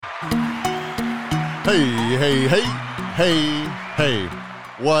Hey.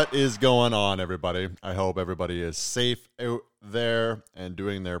 What is going on, everybody? I hope everybody is safe out there and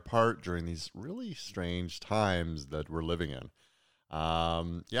doing their part during these really strange times that we're living in.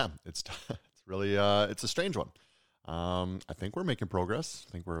 It's really it's a strange one. I think we're making progress.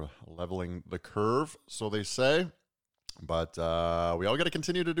 I think we're leveling the curve, so they say. But we all got to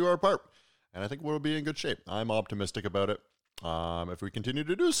continue to do our part. And I think we'll be in good shape. I'm optimistic about it if we continue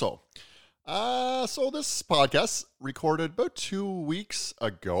to do so. So this podcast recorded about 2 weeks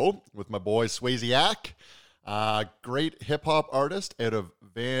ago with my boy Swaziak, great hip-hop artist out of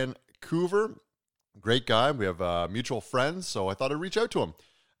Vancouver. Great guy. We have mutual friends, so I thought I'd reach out to him.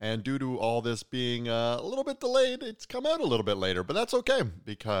 And due to all this being a little bit delayed, it's come out a little bit later, but that's okay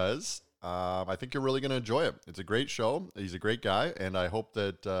because I think you're really going to enjoy it. It's a great show. He's a great guy, and I hope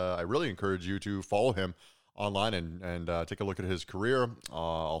that I really encourage you to follow him online and take a look at his career,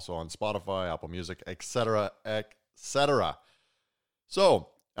 also on Spotify, Apple Music, etc., etc. So,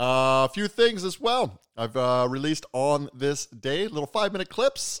 a few things as well. I've released on this day little 5-minute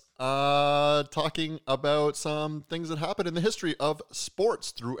clips talking about some things that happened in the history of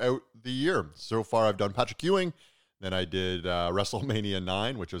sports throughout the year. So far, I've done Patrick Ewing. Then I did WrestleMania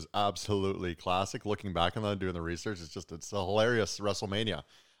 9, which was absolutely classic. Looking back on that and doing the research, it's a hilarious WrestleMania.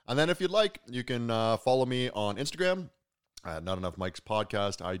 And then if you'd like, you can follow me on Instagram at Not Enough Mike's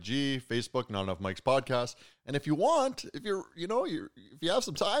Podcast, IG, Facebook, Not Enough Mike's Podcast. And if you want, if you have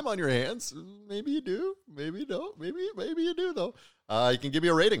some time on your hands, maybe you do, maybe you don't, maybe you do though. You can give me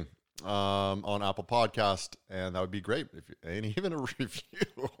a rating on Apple Podcast, and that would be great. And even a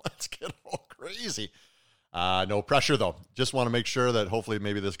review. Let's get all crazy. No pressure though. Just want to make sure that hopefully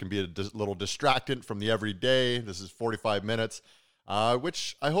maybe this can be a little distractant from the everyday. This is 45 minutes.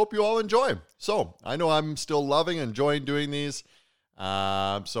 Which I hope you all enjoy. So I know I'm still loving and enjoying doing these,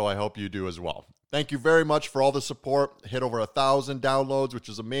 so I hope you do as well. Thank you very much for all the support. Hit over 1,000 downloads, which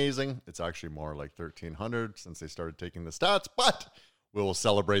is amazing. It's actually more like 1,300 since they started taking the stats, but we will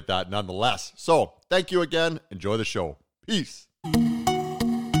celebrate that nonetheless. So thank you again. Enjoy the show. Peace.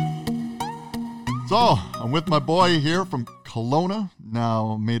 So I'm with my boy here from Kelowna,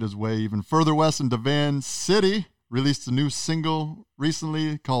 now made his way even further west into Van City. Released a new single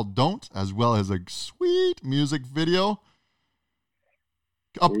recently called Don't, as well as a sweet music video.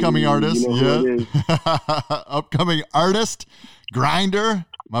 Upcoming artist, upcoming artist, grinder,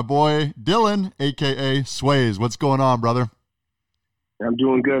 my boy Dylan, a.k.a. Sways. What's going on, brother? I'm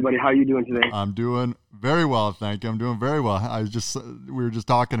doing good, buddy. How are you doing today? I'm doing very well, thank you. I'm doing very well. We were just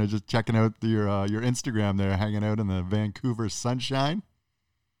talking and just checking out your Instagram there, hanging out in the Vancouver sunshine.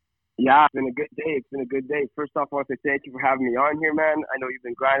 Yeah, it's been a good day. First off, I want to say thank you for having me on here, man. I know you've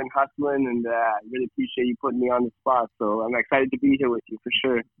been grinding, hustling, and I really appreciate you putting me on the spot. So I'm excited to be here with you for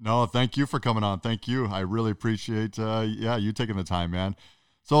sure. No, thank you for coming on. Thank you. I really appreciate you taking the time, man.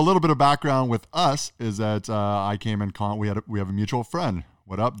 So a little bit of background with us is that I came in we have a mutual friend.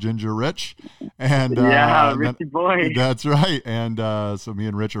 What up, Ginger Rich? And Richie boy. That's right. And so me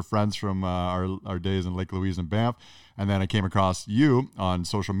and Rich are friends from our days in Lake Louise and Banff. And then I came across you on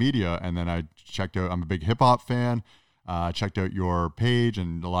social media, and then I checked out. I'm a big hip hop fan. Checked out your page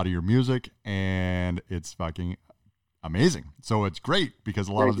and a lot of your music, and it's fucking amazing. So it's great because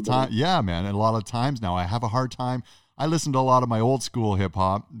a lot of the time, and a lot of times now I have a hard time. I listen to a lot of my old school hip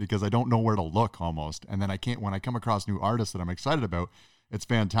hop because I don't know where to look almost, and then when I come across new artists that I'm excited about, it's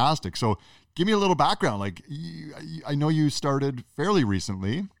fantastic. So give me a little background. Like I know you started fairly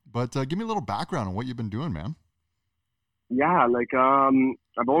recently, but give me a little background on what you've been doing, man. Yeah,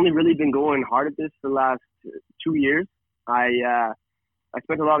 I've only really been going hard at this for the last 2 years. I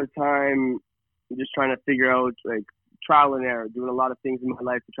spent a lot of time just trying to figure out trial and error, doing a lot of things in my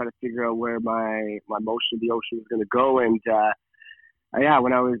life to try to figure out where my motion of the ocean was going to go. And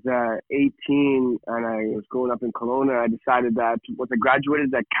when I was 18 and I was growing up in Kelowna, I decided that once I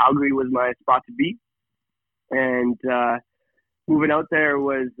graduated, that Calgary was my spot to be. And moving out there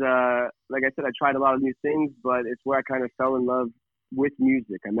was, like I said, I tried a lot of new things, but it's where I kind of fell in love with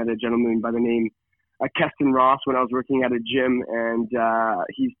music. I met a gentleman by the name of Keston Ross when I was working at a gym, and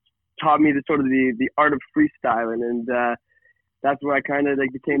he taught me the art of freestyling, and that's where I kind of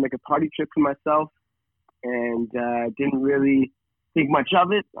became a party trick for myself, and didn't really think much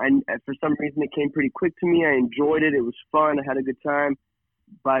of it. For some reason, it came pretty quick to me. I enjoyed it. It was fun. I had a good time,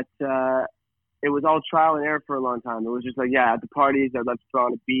 but it was all trial and error for a long time. It was just at the parties, I'd love to throw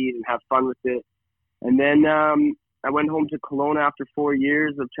on a beat and have fun with it. And then I went home to Kelowna after 4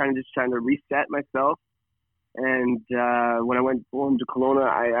 years of trying to reset myself. And when I went home to Kelowna,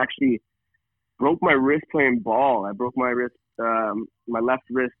 I actually broke my wrist playing ball. I broke my wrist my left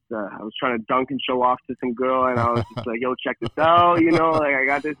wrist. I was trying to dunk and show off to some girl, and I was just like, "Yo, check this out!" Like I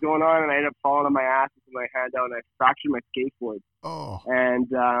got this going on, and I ended up falling on my ass with my hand out, and I fractured my skateboard. Oh. And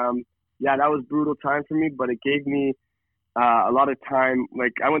yeah, that was a brutal time for me, but it gave me a lot of time.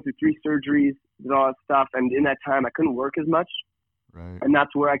 Like I went through 3 surgeries, did all that stuff, and in that time, I couldn't work as much. Right. And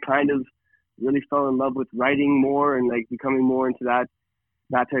that's where I kind of really fell in love with writing more and like becoming more into that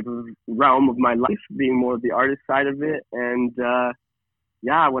type of realm of my life, being more of the artist side of it. And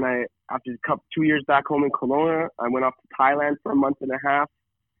yeah, when after 2 years back home in Kelowna, I went off to Thailand for a month and a half,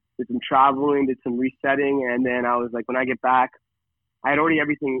 did some traveling, did some resetting, and then I was like, when I get back, I had already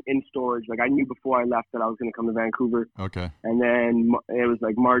everything in storage. Like I knew before I left that I was going to come to Vancouver. Okay. And then it was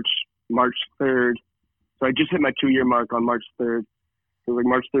like March 3rd. So I just hit my 2-year mark on March 3rd. So like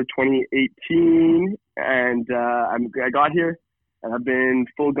March 3rd, 2018. And I got here and I've been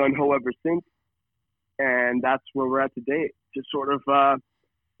full gun ho ever since. And that's where we're at today. Just sort of,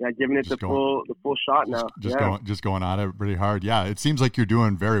 giving it the full shot now. Just going on it pretty hard. Yeah, it seems like you're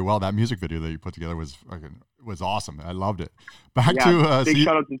doing very well. That music video that you put together was awesome. I loved it. Back to big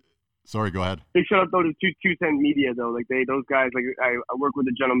shout out to. Sorry, go ahead. Big shout out though to Two Cent Media though. Like those guys. Like I work with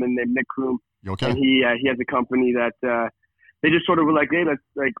a gentleman named Nick Kroom. You okay? And he has a company that they just sort of were like, hey,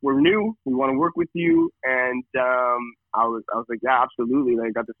 we're new. We want to work with you. And I was like, yeah, absolutely.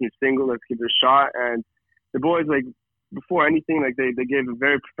 Like got this new single. Let's give it a shot. And the boys like. Before anything, like they gave a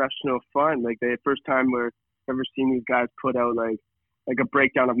very professional fun. Like the first time we're ever seen these guys put out like a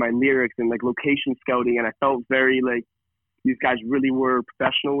breakdown of my lyrics and like location scouting, and I felt very like these guys really were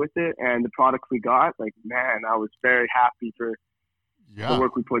professional with it. And the product we got, like man, I was very happy for the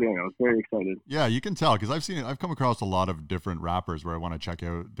work we put in. I was very excited. Yeah, you can tell because I've come across a lot of different rappers where I want to check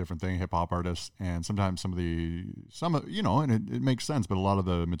out different things, hip hop artists, and sometimes some and it makes sense, but a lot of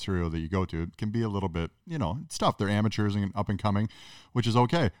the material that you go to can be a little bit, it's tough. They're amateurs and up and coming, which is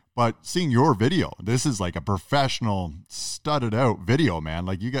okay. But seeing your video, this is like a professional, studded out video, man.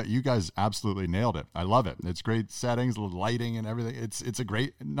 Like you guys absolutely nailed it. I love it. It's great settings, lighting, and everything. It's a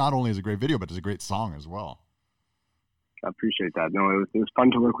great. Not only is it a great video, but it's a great song as well. I appreciate that. No, it was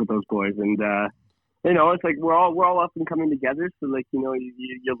fun to work with those boys, and it's like we're all up and coming together. So like you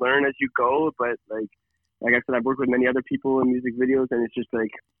learn as you go, but like I said, I've worked with many other people in music videos, and it's just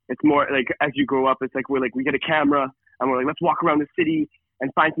like it's more like as you grow up, it's like we get a camera and we're like let's walk around the city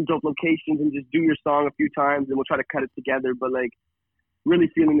and find some dope locations and just do your song a few times, and we'll try to cut it together. But like really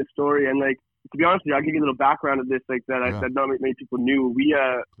feeling the story, and like to be honest with you, I'll give you a little background of this, like that not many people knew. We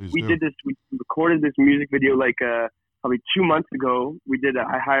did this. We recorded this music video like probably 2 months ago.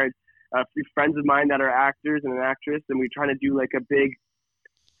 I hired a few friends of mine that are actors and an actress, and we were trying to do like a big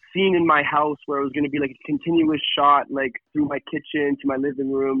scene in my house where it was going to be like a continuous shot, like through my kitchen to my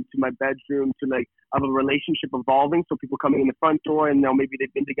living room to my bedroom to like of a relationship evolving. So people coming in the front door and now maybe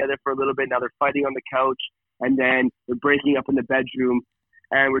they've been together for a little bit. Now they're fighting on the couch and then they're breaking up in the bedroom.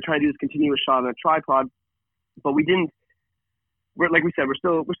 And we're trying to do this continuous shot on a tripod, but like we said, we're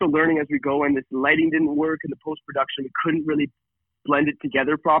still learning as we go, and this lighting didn't work in the post-production. We couldn't really blend it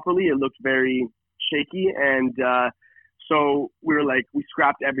together properly. It looked very shaky, and so we were like, we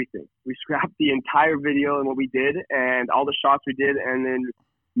scrapped everything. We scrapped the entire video and what we did, and all the shots we did, and then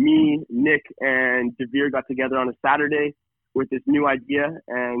me, Nick, and Devere got together on a Saturday with this new idea,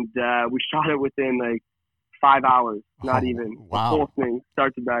 and we shot it within like 5 hours, not even. Wow. The whole thing,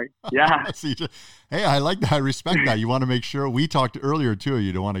 start to back. Yeah. Hey, I like that. I respect that. You want to make sure, we talked earlier too,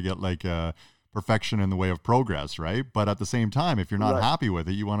 you don't want to get like perfection in the way of progress, right? But at the same time, if you're not happy with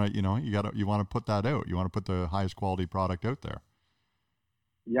it, you want to, you want to put that out. You want to put the highest quality product out there.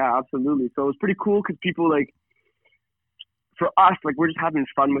 Yeah, absolutely. So it was pretty cool because people like, for us, like we're just having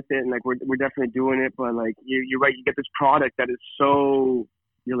fun with it, and like we're definitely doing it. But like you're right, you get this product that is so,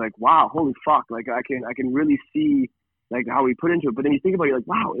 you're like, wow, holy fuck! Like I can really see like how we put into it. But then you think about it, you're like,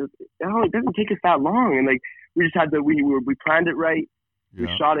 wow, it doesn't take us that long. And like we just had we planned it right, we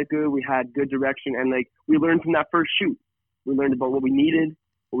shot it good, we had good direction, and like we learned from that first shoot. We learned about what we needed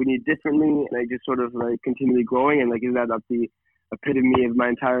differently, and like just sort of like continually growing, and like that's the epitome of my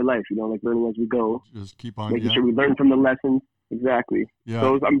entire life. Like learning as we go. Just keep on making sure we learn from the lessons. Exactly. Yeah.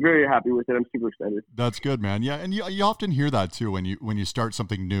 So I'm very happy with it. I'm super excited. That's good, man. Yeah, and you often hear that too when you start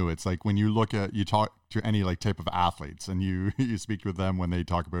something new. It's like when you talk to any like type of athletes, and you speak with them when they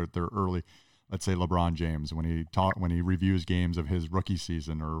talk about their early, let's say LeBron James, when he reviews games of his rookie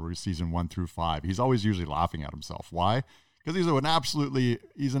season or season 1 through 5, he's always usually laughing at himself. Why? Because he's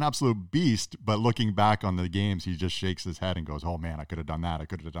an absolute beast. But looking back on the games, he just shakes his head and goes, "Oh man, I could have done that. I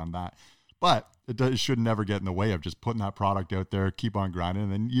could have done that." But it should never get in the way of just putting that product out there, keep on grinding,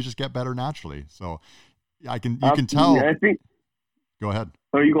 and then you just get better naturally. So you can tell. I think Go ahead.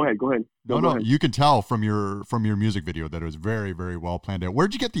 Oh, you go ahead. Go ahead. No, Go ahead. you can tell from your music video that it was very, very well planned out.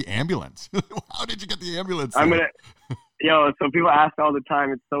 Where'd you get the ambulance? How did you get the ambulance? So people ask all the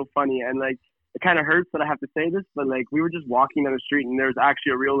time. It's so funny, and like it kind of hurts that I have to say this, but like we were just walking down the street and there's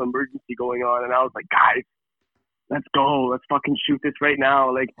actually a real emergency going on, and I was like, guys, let's go, let's fucking shoot this right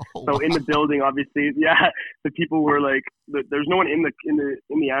now. Like, so in the building, obviously, yeah, the people were like, there's no one in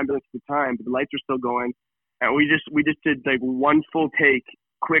the ambulance at the time, but the lights are still going, and we just did like one full take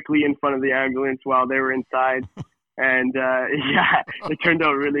quickly in front of the ambulance while they were inside, and yeah, it turned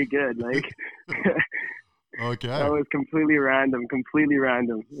out really good. Like, okay, that was completely random.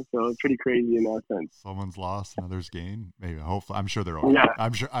 So it's pretty crazy in that sense. Someone's lost and others gained. Maybe, hopefully, I'm sure they're all. Yeah,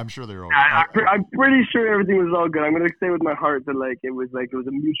 I'm sure they're all. I'm pretty sure everything was all good. I'm gonna say with my heart that it was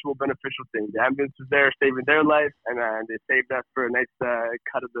a mutual beneficial thing. The ambulance was there saving their life, and they saved us for a nice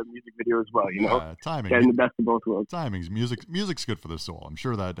cut of the music video as well. You know, timing, getting the best of both worlds. Timing's music's good for the soul. I'm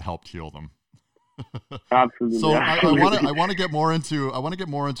sure that helped heal them. Absolutely. So I want to get more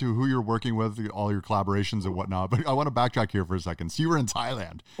into who you're working with, all your collaborations and whatnot. But I want to backtrack here for a second. So you were in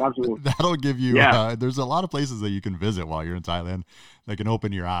Thailand. Absolutely. That'll give you. There's a lot of places that you can visit while you're in Thailand that can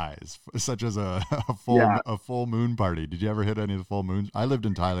open your eyes, such as a full moon party. Did you ever hit any of the full moons? I lived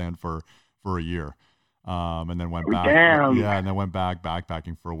in Thailand for a year. And then went back. Damn. Yeah, and then went back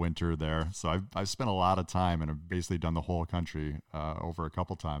backpacking for a winter there. So I've spent a lot of time and I've basically done the whole country over a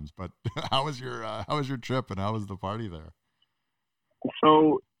couple times. But how was your trip and how was the party there?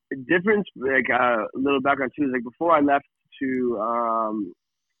 So difference, like a little background too, is like before I left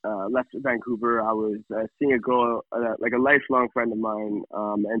Vancouver, I was seeing a girl, like a lifelong friend of mine,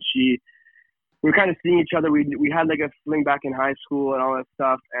 and we were kind of seeing each other. We had like a fling back in high school and all that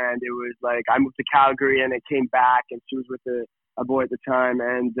stuff. And it was like, I moved to Calgary and I came back and she was with a boy at the time.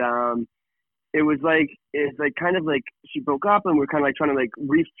 And, it's kind of like she broke up and we're kind of like trying to like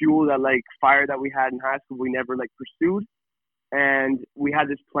refuel that like fire that we had in high school. We never like pursued. And we had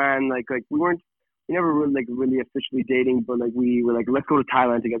this plan, like we never really like really officially dating, but like we were like, let's go to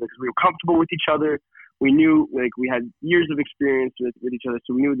Thailand together because we were comfortable with each other. We knew like we had years of experience with each other,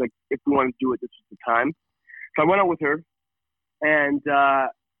 so we knew like if we wanted to do it, this was the time. So I went out with her, and I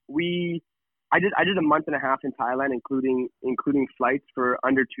did a month and a half in Thailand, including flights for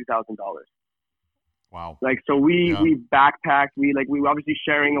under $2,000. Wow! Like so, we backpacked. We were obviously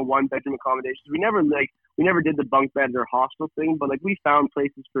sharing a 1-bedroom accommodation. We never did the bunk bed or hostel thing, but like we found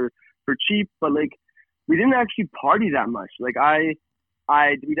places for cheap. But like we didn't actually party that much. Like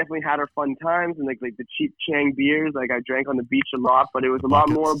we definitely had our fun times and like the cheap Chang beers. Like I drank on the beach a lot, but it was a lot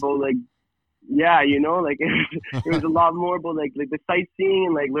more about like, yeah, you know, like it was a lot more about like the sightseeing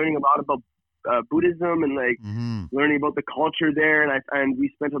and like learning a lot about Buddhism and like learning about the culture there. And we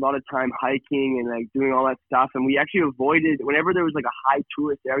spent a lot of time hiking and like doing all that stuff. And we actually avoided whenever there was like a high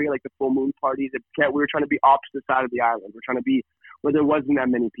tourist area, like the full moon parties. We were trying to be opposite side of the island. We're trying to be where there wasn't that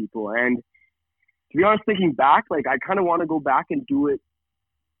many people. And to be honest, thinking back, like I kind of want to go back and do it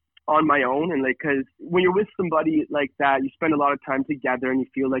on my own. And like, cause when you're with somebody like that, you spend a lot of time together and you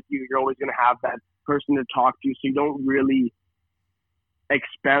feel like you're always going to have that person to talk to. So you don't really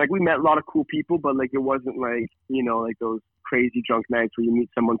expand. Like we met a lot of cool people, but like, it wasn't like, you know, like those crazy drunk nights where you meet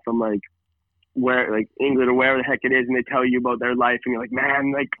someone from like England or wherever the heck it is. And they tell you about their life and you're like,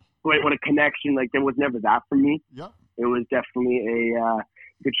 man, like what a connection. Like there was never that for me. Yeah. It was definitely a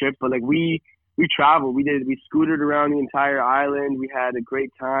good trip, but like we traveled. We scootered around the entire island. We had a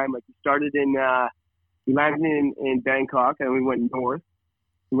great time. Like we landed in Bangkok and we went north.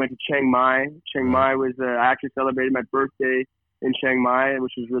 We went to Chiang Mai. Chiang Mai was, I actually celebrated my birthday in Chiang Mai,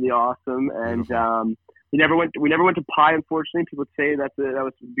 which was really awesome. And we never went to Pai, unfortunately. People say that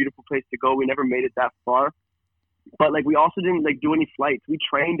was a beautiful place to go. We never made it that far. But like we also didn't like do any flights. We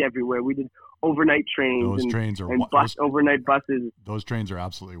trained everywhere. We did overnight trains. Overnight buses. Those trains are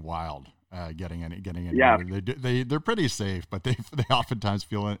absolutely wild. Getting any yeah. They're pretty safe, but they oftentimes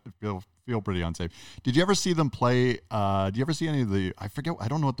feel pretty unsafe. Did you ever see them play? Do you ever see any of the? I forget. I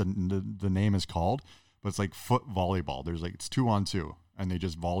don't know what the name is called, but it's like foot volleyball. There's like it's 2-on-2, and they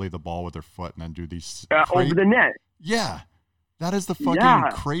just volley the ball with their foot and then do these over the net. Yeah, that is the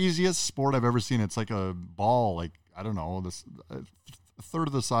fucking craziest sport I've ever seen. It's like a ball, like I don't know, this a third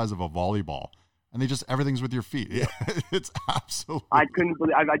of the size of a volleyball. And everything's with your feet. Yeah. It's absolutely. I couldn't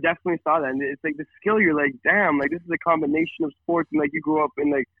believe. I definitely saw that, and it's like the skill. You're like, damn, like this is a combination of sports, and like you grew up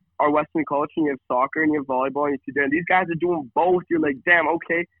in like our Western culture, and you have soccer and you have volleyball, and you see, damn, these guys are doing both. You're like, damn,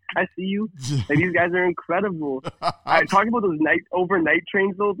 okay, I see you. Like these guys are incredible. I talking about those overnight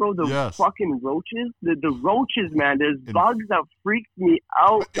trains though, bro. The fucking roaches, the roaches, man. There's bugs that freaked me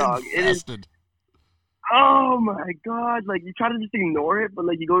out, dog. Infested. oh my God, like you try to just ignore it, but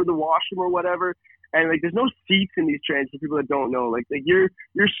like you go to the washroom or whatever, and like there's no seats in these trains for people that don't know. Like you're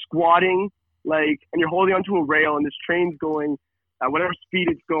squatting, like, and you're holding onto a rail, and this train's going at whatever speed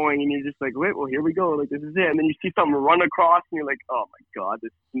it's going, and you're just like, wait, well, here we go, like this is it. And then you see something run across, and you're like, oh my God,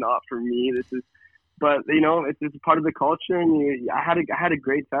 this is not for me. This is, but you know, it's just part of the culture, and I had a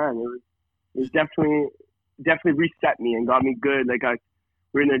great time. It was definitely reset me and got me good. Like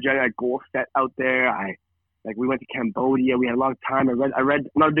we were in the agenda, goal set out there. We went to Cambodia. We had a long time. I read.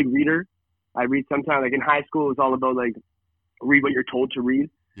 I'm not a big reader. I read sometimes. Like in high school, it was all about like read what you're told to read.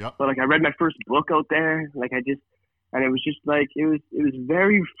 Yep. But like I read my first book out there. Like and it was just like it was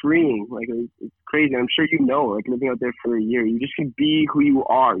very freeing. Like it's crazy. I'm sure you know. Like living out there for a year, you just can be who you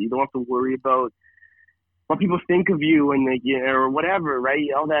are. You don't have to worry about what people think of you and like, or whatever, right?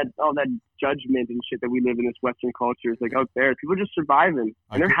 All that judgment and shit that we live in this Western culture is like out there. People are just surviving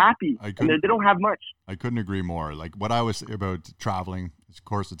and they're happy and they don't have much. I couldn't agree more. Like what I was about traveling, of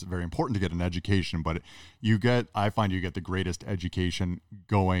course, it's very important to get an education, but I find you get the greatest education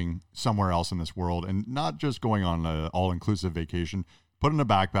going somewhere else in this world, and not just going on an all-inclusive vacation, putting a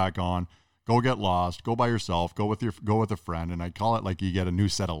backpack on, go get lost, go by yourself, go with a friend. And I call it like you get a new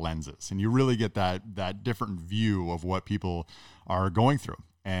set of lenses, and you really get that different view of what people are going through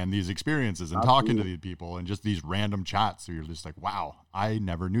and these experiences and Absolutely. talking to these people and just these random chats. So you're just like, wow, I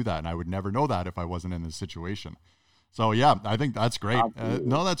never knew that. And I would never know that if I wasn't in this situation. So yeah, I think that's great.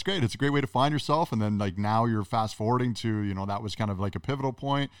 No, that's great. It's a great way to find yourself. And then like now you're fast forwarding to, you know, that was kind of like a pivotal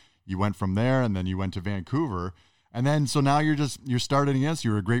point. You went from there and then you went to Vancouver. And then, so now you're starting against,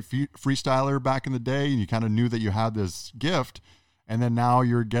 you were a great freestyler back in the day, and you kind of knew that you had this gift. And then now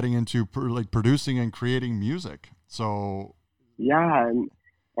you're getting into producing and creating music. So yeah.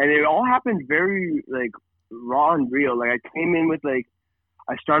 And it all happened very like raw and real. Like I came in with like,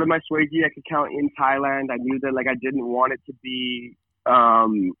 I started my Swayziac account in Thailand. I knew that like I didn't want it to be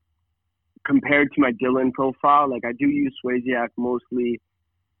compared to my Dylan profile. Like I do use Swayziac mostly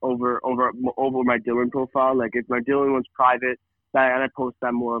over my Dylan profile. Like if my Dylan was private, and I post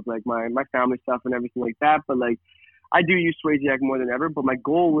that more of like my family stuff and everything like that. But like I do use Swayziac more than ever. But my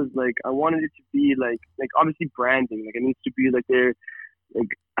goal was like I wanted it to be like obviously branding. Like it needs to be like there. Like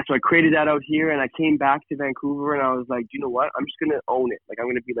so I created that out here, and I came back to Vancouver, and I was like, you know what? I'm just gonna own it. Like I'm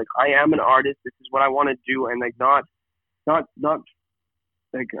gonna be like, I am an artist. This is what I want to do, and like not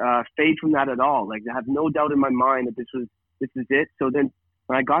like fade from that at all. Like I have no doubt in my mind that this is it. So then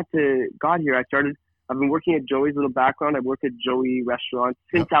when I got here, I've been working at Joey's little background. I've worked at Joey restaurants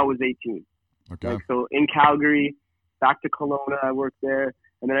since I was 18. Okay. Like, so in Calgary, back to Kelowna, I worked there.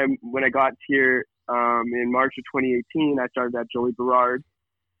 And then when I got here in March of 2018, I started at Joey Berard.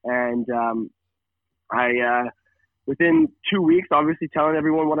 And within 2 weeks, obviously telling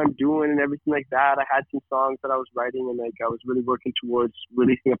everyone what I'm doing and everything like that, I had some songs that I was writing, and like I was really working towards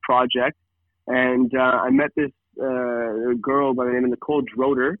releasing a project. And I met this girl by the name of Nicole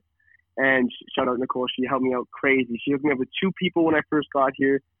Droder, and shout out Nicole, she helped me out crazy. She hooked me up with two people when I first got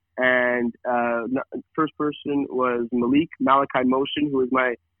here, and first person was Malachi Motion, who is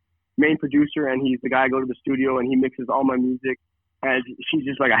my main producer, and he's the guy I go to the studio and he mixes all my music. And she's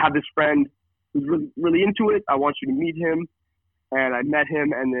just like, I have this friend who's really, really into it. I want you to meet him. And I met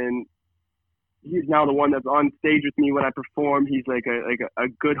him, and then he's now the one that's on stage with me when I perform. He's like a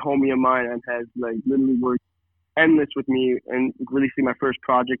good homie of mine, and has like literally worked endless with me and releasing my first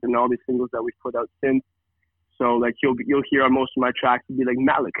project and all these singles that we've put out since. So like you'll hear on most of my tracks it'll be like,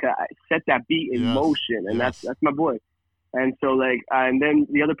 Malachi, set that beat in motion, and that's my boy. And so like and then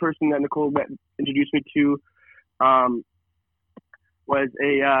the other person that Nicole introduced me to was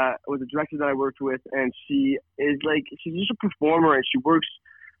a director that I worked with, and she's just a performer, and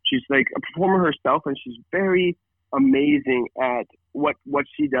she's like a performer herself, and she's very amazing at what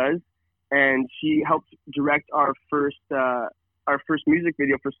she does. And she helped direct our first music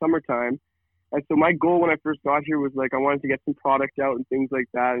video for Summertime. And so my goal when I first got here was like I wanted to get some product out and things like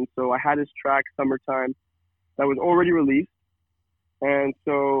that. And so I had this track Summertime that was already released. And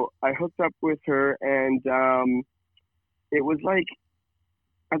so I hooked up with her, and it was like,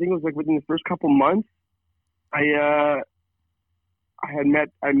 I think it was like within the first couple months, I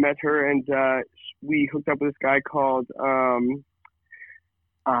met her, and we hooked up with this guy called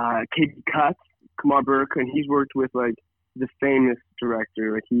Katie Cutts, Kamar Burke, and he's worked with like the famous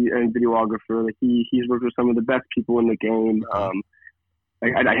director, like and videographer. Like he's worked with some of the best people in the game.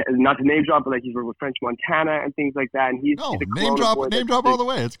 Like not to name drop, but like he's worked with French Montana and things like that. And he's name drop all the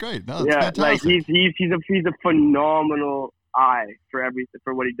way. It's great. No, it's fantastic. Like he's a phenomenal eye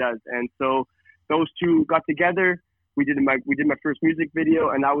for what he does. And so those two got together. We did my first music video,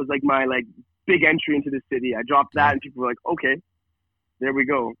 and that was like my like big entry into the city. I dropped that, and people were like, okay, there we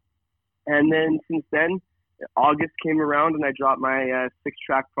go. And then since then, August came around, and I dropped my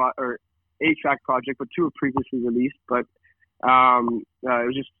 8-track project, but 2 were previously released. But it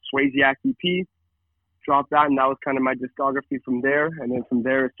was just Swayziak EP. Dropped that, and that was kind of my discography from there. And then from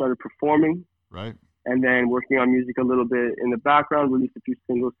there, I started performing. Right. And then working on music a little bit in the background, released a few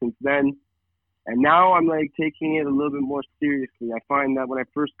singles since then. And now I'm like taking it a little bit more seriously. I find that when I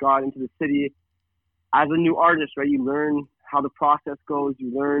first got into the city as a new artist, right, you learn how the process goes,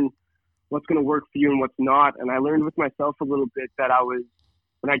 you learn what's going to work for you and what's not. And I learned with myself a little bit that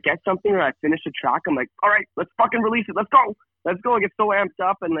when I get something or I finish a track, I'm like, all right, let's fucking release it. Let's go. I get so amped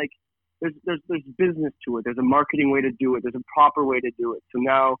up, and like there's business to it. There's a marketing way to do it. There's a proper way to do it. So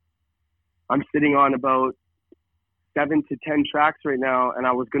now I'm sitting on about 7 to 10 tracks right now, and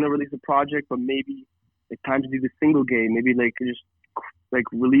I was gonna release a project, but maybe it's time to do the single game. Maybe like just like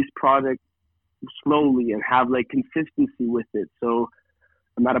release product slowly and have like consistency with it. So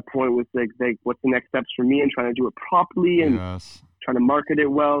I'm at a point with like what's the next steps for me, and trying to do it properly and trying to market it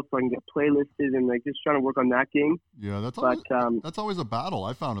well so I can get playlisted, and like just trying to work on that game. Yeah, that's always a battle.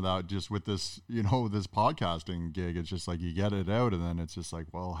 I found it out just with this, this podcasting gig. It's just like you get it out, and then it's just like,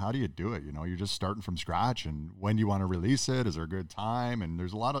 well, how do you do it? You're just starting from scratch, and when do you want to release it? Is there a good time? And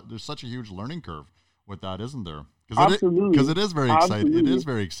there's such a huge learning curve with that, isn't there? Because it is very exciting. It is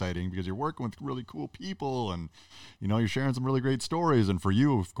very exciting because you're working with really cool people, and you're sharing some really great stories. And for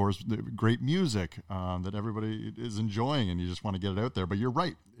you, of course, the great music that everybody is enjoying, and you just want to get it out there. But you're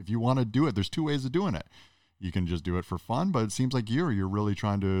right. If you want to do it, there's 2 ways of doing it. You can just do it for fun, but it seems like you're really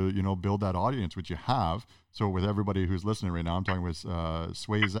trying to build that audience, which you have. So with everybody who's listening right now, I'm talking with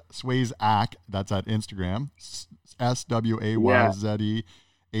Swayzack. That's at Instagram, SWAYZEACK.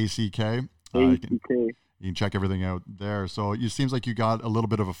 You can check everything out there. So it seems like you got a little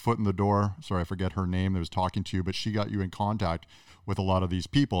bit of a foot in the door. Sorry, I forget her name that was talking to you, but she got you in contact with a lot of these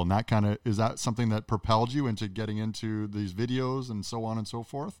people. And that is that something that propelled you into getting into these videos and so on and so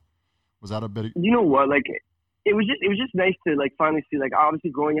forth? Was that a bit? You know what? Like, it was just nice to like finally see, like, obviously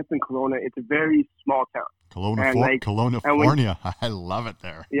growing up in Kelowna, it's a very small town. California. I love it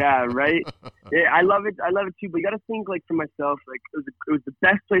there. Yeah, right. Yeah, I love it too. But you got to think, like, for myself, like it was the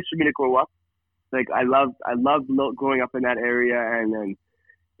best place for me to grow up. Like I loved growing up in that area, and then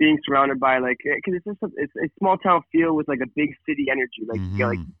being surrounded by like, because it's just it's a small town feel with like a big city energy. Like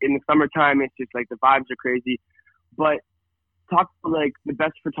like in the summertime, it's just like the vibes are crazy. But talk to like the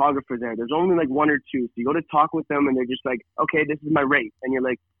best photographers there. There's only like 1 or 2. So you go to talk with them, and they're just like, okay, this is my rate, and you're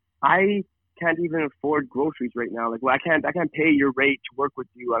like, I can't even afford groceries right now. Like, well, I can't pay your rate to work with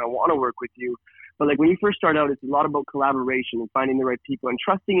you. I don't want to work with you. But like when you first start out, it's a lot about collaboration and finding the right people and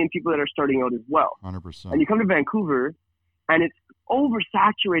trusting in people that are starting out as well. 100%. And you come to Vancouver, and it's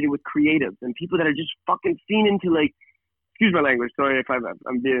oversaturated with creatives and people that are just fucking seen into like, excuse my language. Sorry if I'm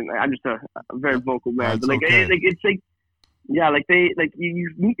just a very vocal man. That's but like, okay. it's like, yeah, like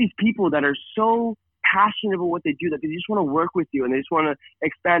you meet these people that are so passionate about what they do that they just want to work with you, and they just want to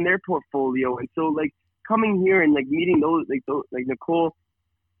expand their portfolio. And so like coming here and like meeting those like Nicole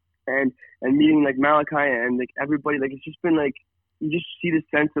and meeting like Malachi and like everybody, like it's just been like, you just see the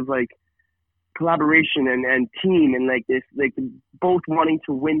sense of like collaboration and team, and like this, like both wanting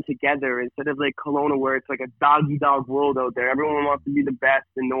to win together instead of like Kelowna where it's like a dog world out there. Everyone wants to be the best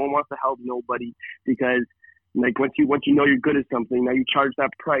and no one wants to help nobody, because like once you know you're good at something, now you charge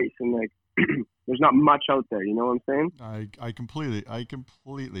that price, and like there's not much out there, you know what I'm saying? I completely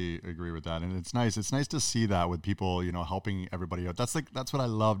agree with that. And it's nice to see that with people, helping everybody out. That's what I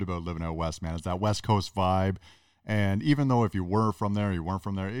loved about living out west, man. It's that West Coast vibe. And even though if you were from there, you weren't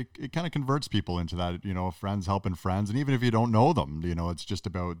from there, it kind of converts people into that, friends helping friends. And even if you don't know them, it's just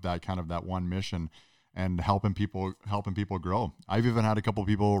about that kind of that one mission and helping people grow. I've even had a couple of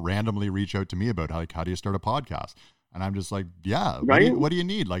people randomly reach out to me about how do you start a podcast? And I'm just like, yeah, right? What do you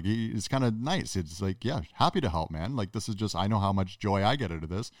need? Like, it's kind of nice. It's like, yeah, happy to help, man. Like, this is just, I know how much joy I get out of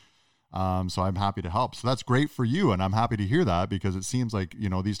this. So I'm happy to help. So that's great for you. And I'm happy to hear that, because it seems like,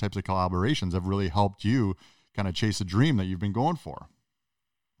 these types of collaborations have really helped you kind of chase a dream that you've been going for.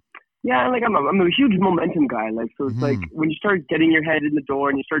 Yeah, like I'm a huge momentum guy. Like, so it's like when you start getting your head in the door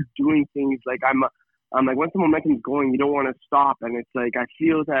and you start doing things, like I'm like, once the momentum's going, you don't want to stop. And it's like, I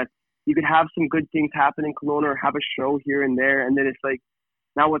feel that you could have some good things happen in Kelowna or have a show here and there, and then it's like,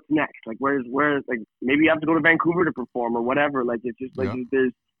 now what's next? Like, where's like, maybe you have to go to Vancouver to perform or whatever. Like, it's just like,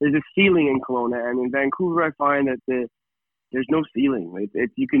 there's a ceiling in Kelowna, and in Vancouver I find that there's no ceiling. Like,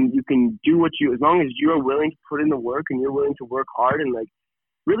 you can do what as long as you are willing to put in the work and you're willing to work hard and like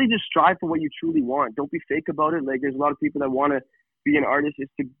really just strive for what you truly want. Don't be fake about it. Like, there's a lot of people that want to be an artist is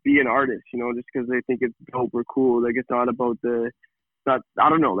to be an artist, you know, just because they think it's dope or cool. Like, it's not about I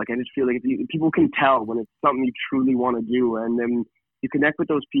don't know. Like, I just feel like people can tell when it's something you truly want to do, and then you connect with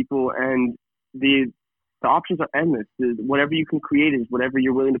those people, and the options are endless. Whatever you can create is whatever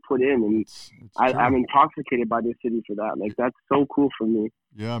you're willing to put in, and I'm intoxicated by this city for that. Like, that's so cool for me.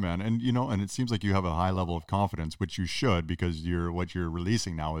 Yeah, man. And, you know, and it seems like you have a high level of confidence, which you should, because what you're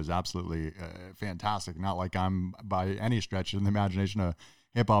releasing now is absolutely fantastic. Not like I'm by any stretch of the imagination a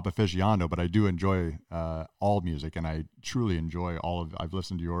hip hop aficionado, but I do enjoy all music, and I truly enjoy I've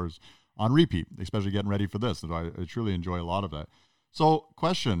listened to yours on repeat, especially getting ready for this. So I truly enjoy a lot of that. So,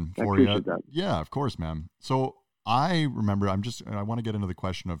 question for you. That. Yeah, of course, man. So I remember, I want to get into the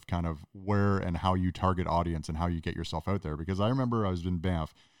question of kind of where and how you target audience and how you get yourself out there, because I remember I was in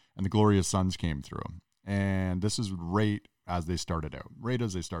Banff and the Glorious Sons came through, and this is right as they started out.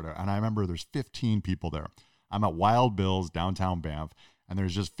 And I remember there's 15 people there. I'm at Wild Bill's downtown Banff, and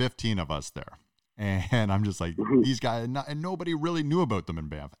there's just 15 of us there. And I'm just like, these guys, and nobody really knew about them in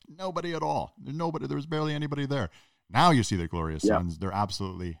Banff. Nobody at all. There was barely anybody there. Now you see the Glorious Sons, they're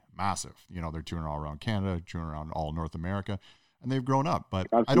absolutely massive. You know, they're touring all around Canada, touring around all North America, and they've grown up. But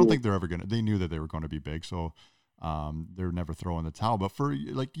absolutely. I don't think they're ever they knew that they were going to be big, so they're never throwing the towel. But for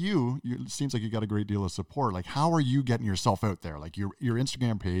like you, it seems like you got a great deal of support. Like, how are you getting yourself out there? Like, your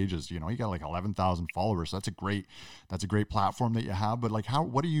Instagram page is, you know, you got like 11,000 followers. So that's a great platform that you have. But like,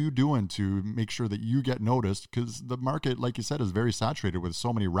 what are you doing to make sure that you get noticed? Because the market, like you said, is very saturated with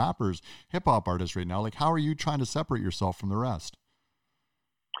so many rappers, hip hop artists right now. Like, how are you trying to separate yourself from the rest?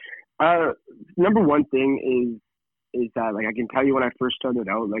 Number one thing is that, like, I can tell you when I first started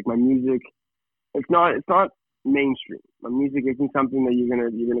out, like, my music, it's not mainstream. My music isn't something that you're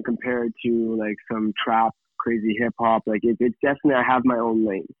gonna compare it to like some trap, crazy hip hop. Like, it's definitely, I have my own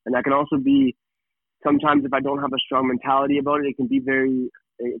lane, and that can also be sometimes, if I don't have a strong mentality about it, it can be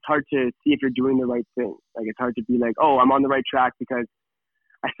it's hard to see if you're doing the right thing. Like, it's hard to be like, oh, I'm on the right track because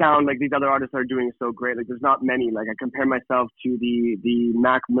I sound like these other artists are doing so great. Like, there's not many. Like, I compare myself to the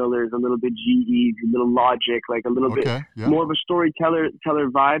Mac Millers, a little bit GE, a little Logic, like a little bit more of a storyteller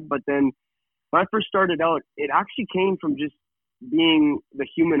vibe. But then when I first started out, it actually came from just being the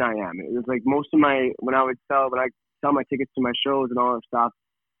human I am. It was like when I sell my tickets to my shows and all that stuff,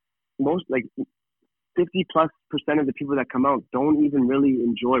 most like 50+% of the people that come out don't even really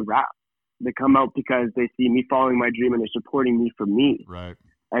enjoy rap. They come out because they see me following my dream and they're supporting me for me. Right.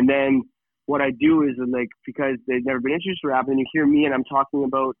 And then what I do is, like, because they've never been interested in rap, and you hear me and I'm talking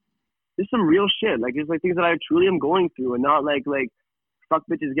about just some real shit. Like, it's like things that I truly am going through, and not like fuck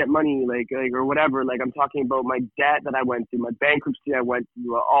bitches get money, like or whatever. Like, I'm talking about my debt that I went through, my bankruptcy I went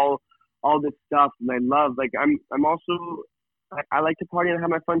through, all this stuff. And I love, like, I'm also, I like to party and have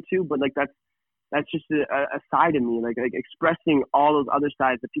my fun too, but like that's just a side of me, like expressing all those other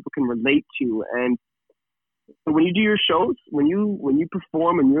sides that people can relate to. And so when you do your shows, when you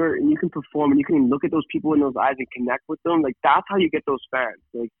perform and you can perform and you can look at those people in those eyes and connect with them, like, that's how you get those fans.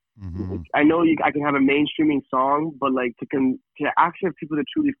 Like, I know I can have a mainstreaming song, but like to actually have people that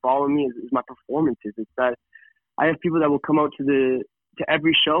truly follow me is my performances. It's that I have people that will come out to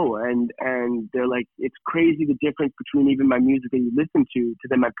every show and they're like, it's crazy the difference between even my music that you listen to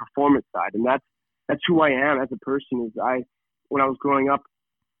then my performance side. And that's who I am as a person. When I was growing up,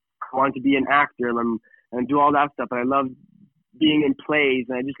 I wanted to be an actor and do all that stuff. And I love being in plays,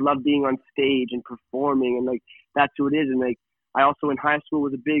 and I just love being on stage and performing, and like, that's who it is. And like, I also in high school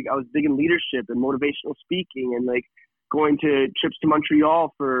was big in leadership and motivational speaking, and like going to trips to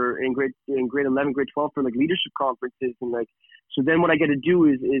Montreal in grade 11, grade 12 for like leadership conferences. And like, so then what I get to do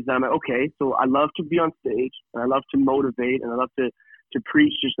is I'm like, okay, so I love to be on stage and I love to motivate and I love to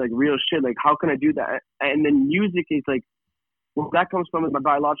preach just like real shit. Like, how can I do that? And then music is like, well, that comes from my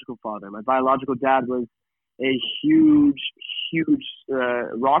biological father. My biological dad was a huge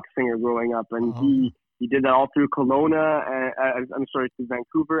rock singer growing up, and he did that all through Kelowna. Through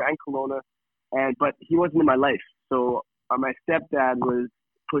Vancouver and Kelowna, but he wasn't in my life. So my stepdad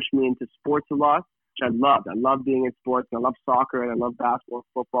pushed me into sports a lot, which I loved. I loved being in sports, and I love soccer, and I love basketball,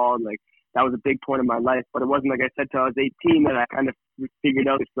 football, and like, that was a big point in my life. But it wasn't like I said till I was 18 that I kind of figured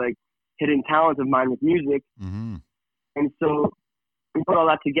out this like hidden talent of mine with music. Mm-hmm. And so we put all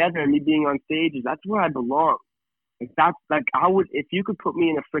that together, and me being on stages, that's where I belong. Like, that's like, if you could put me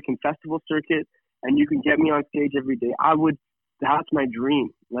in a freaking festival circuit and you can get me on stage every day, that's my dream.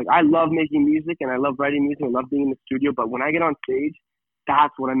 Like, I love making music and I love writing music. I love being in the studio, but when I get on stage,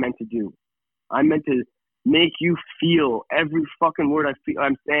 that's what I'm meant to do. I'm meant to make you feel every fucking word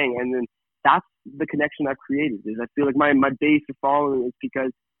I'm saying. And then that's the connection I've created. Is I feel like my base of following is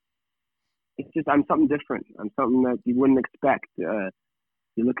because it's just I'm something different. I'm something that you wouldn't expect.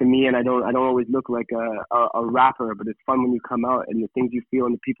 You look at me, and I don't always look like a rapper, but it's fun when you come out and the things you feel,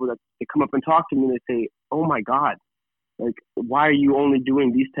 and the people that they come up and talk to me and they say, "Oh my God, like why are you only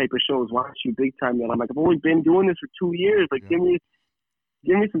doing these type of shows? Why aren't you big time yet?" I'm like, "I've only been doing this for 2 years. Like give me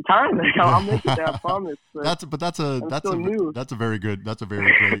some time. Like I'll make it there. I promise." That's a very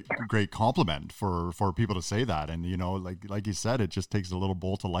great compliment for people to say that. And like you said, it just takes a little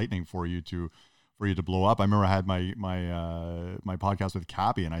bolt of lightning for you to blow up. I remember I had my podcast with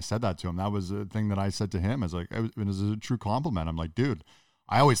Cappy, and I said that to him. That was a thing that I said to him as like it was a true compliment. I'm like, dude,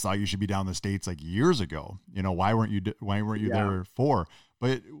 I always thought you should be down the States like years ago. Why weren't you there for?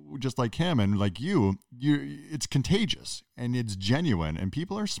 But just like him and like you, it's contagious and it's genuine, and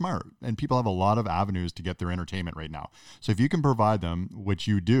people are smart, and people have a lot of avenues to get their entertainment right now. So if you can provide them, which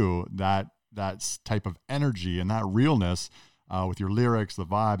you do, that type of energy and that realness with your lyrics, the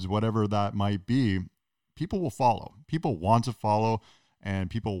vibes, whatever that might be, people will follow. People want to follow, and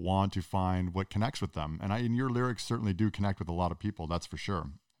people want to find what connects with them. And your lyrics certainly do connect with a lot of people. That's for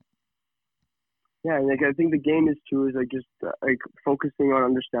sure. Yeah, and like I think the game is too is like just like focusing on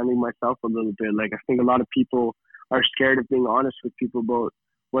understanding myself a little bit. Like I think a lot of people are scared of being honest with people about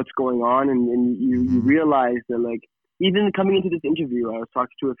what's going on, and you realize that like even coming into this interview, I was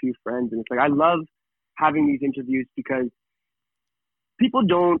talking to a few friends, and it's like I love having these interviews because people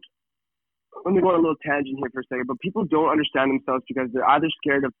don't. Let me go on a little tangent here for a second, but people don't understand themselves because they're either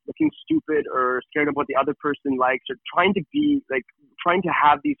scared of looking stupid or scared of what the other person likes, or trying to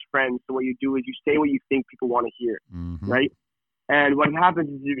have these friends. So what you do is you say what you think people want to hear, right? And what happens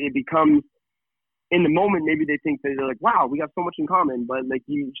is it becomes, in the moment, maybe they think that they're like, wow, we have so much in common, but like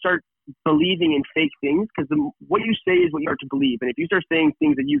you start believing in fake things because what you say is what you are to believe. And if you start saying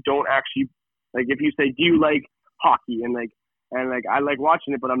things that you don't actually, like if you say, do you like hockey? And I like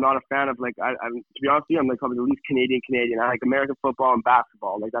watching it, but I'm not a fan of I'm to be honest with you, I'm like probably the least Canadian. I like American football and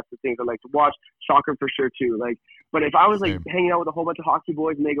basketball. Like that's the things I like to watch. Soccer for sure too. Like, but if I was like hanging out with a whole bunch of hockey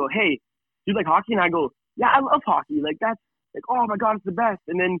boys and they go, "Hey, do you like hockey?" And I go, "Yeah, I love hockey." Like that's like, oh my God, it's the best.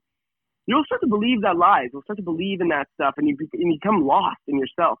 And then you'll start to believe that lies. You'll start to believe in that stuff, and you become lost in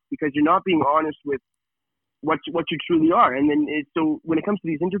yourself because you're not being honest with what you truly are. And then so when it comes to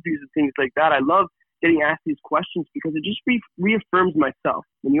these interviews and things like that, I love getting asked these questions because it just reaffirms myself.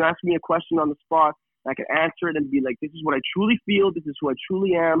 When you ask me a question on the spot, I can answer it and be like, this is what I truly feel. This is who I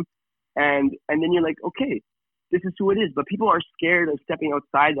truly am. And then you're like, okay, this is who it is. But people are scared of stepping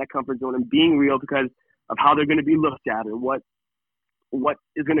outside that comfort zone and being real because of how they're going to be looked at or what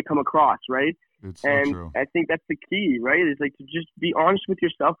is going to come across, right? It's so true. I think that's the key, right? Is like to just be honest with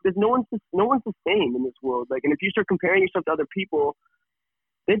yourself because no one's the same in this world. Like, and if you start comparing yourself to other people,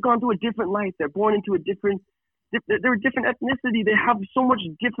 they've gone through a different life. They're born into they're a different ethnicity. They have so much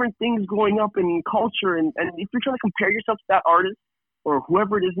different things growing up in culture. And if you're trying to compare yourself to that artist or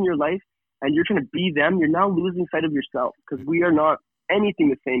whoever it is in your life and you're trying to be them, you're now losing sight of yourself because we are not anything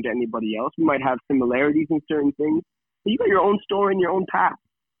the same to anybody else. We might have similarities in certain things, but you got your own story and your own path.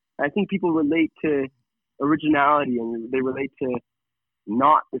 I think people relate to originality and they relate to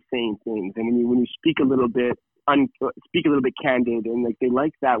not the same things. And when you speak a little bit candid, and like they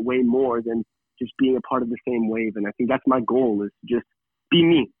like that way more than just being a part of the same wave. And I think that's my goal, is to just be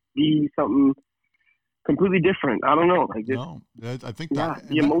me, be something completely different. I don't know, like this. No, I think that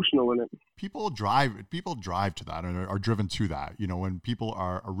be emotional in it. People drive to that and are driven to that. When people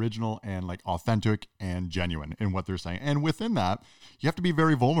are original and like authentic and genuine in what they're saying, and within that, you have to be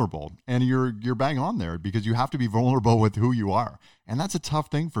very vulnerable. And you're bang on there because you have to be vulnerable with who you are, and that's a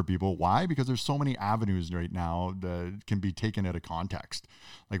tough thing for people. Why? Because there's so many avenues right now that can be taken out of context,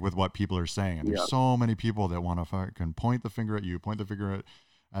 like with what people are saying. And there's so many people that want to fucking point the finger at you, point the finger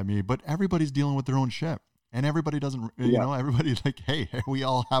at me, but everybody's dealing with their own shit. And everybody doesn't, everybody's like, hey, we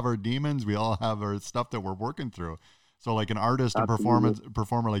all have our demons. We all have our stuff that we're working through. So like an artist and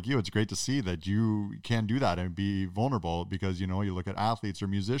performer like you, it's great to see that you can do that and be vulnerable because, you look at athletes or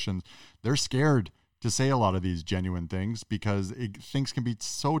musicians, they're scared to say a lot of these genuine things because things can be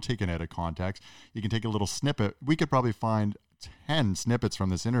so taken out of context. You can take a little snippet. We could probably find 10 snippets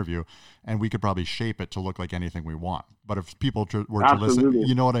from this interview and we could probably shape it to look like anything we want. But if people were to listen,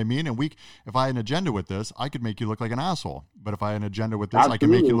 you know what I mean? And if I had an agenda with this, I could make you look like an asshole. But if I had an agenda with this, I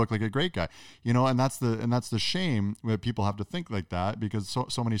can make you look like a great guy. And that's the shame that people have to think like that because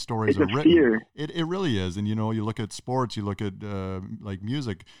so many stories are written. Fear. It really is. And you look at sports, you look at like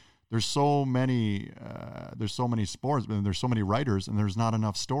music. There's so many sports, and there's so many writers, and there's not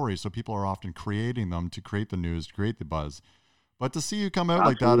enough stories. So people are often creating them to create the news, to create the buzz. But to see you come out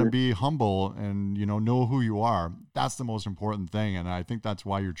like that and be humble and, know who you are, that's the most important thing. And I think that's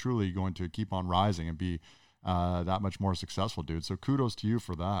why you're truly going to keep on rising and be that much more successful, dude. So kudos to you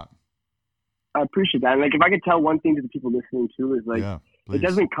for that. I appreciate that. And like, if I could tell one thing to the people listening too is like, it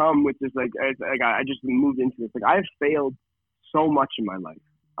doesn't come with just like I just moved into this. Like, I have failed so much in my life.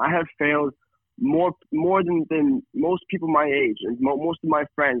 I have failed more than most people my age and most of my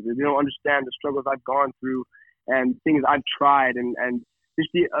friends. They don't understand the struggles I've gone through and things I've tried, and just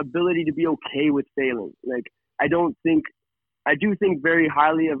the ability to be okay with failing. Like, I do think very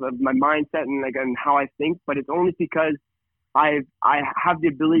highly of my mindset and how I think, but it's only because I have the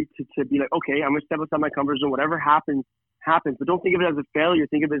ability to be like, okay, I'm gonna step outside my comfort zone. Whatever happens, but don't think of it as a failure.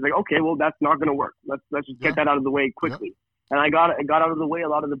 Think of it as like, okay, well, that's not gonna work. Let's just get that out of the way quickly. Yep. And I got out of the way a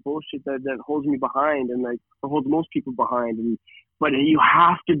lot of the bullshit that holds me behind and like holds most people behind. But you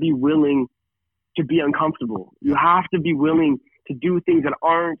have to be willing to be uncomfortable. You have to be willing to do things that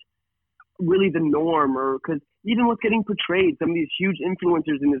aren't really the norm, or because even what's getting portrayed, some of these huge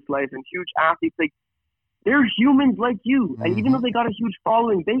influencers in this life and huge athletes, like, they're humans like you. And even though they got a huge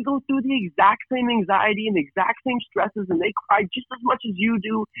following, they go through the exact same anxiety and the exact same stresses, and they cry just as much as you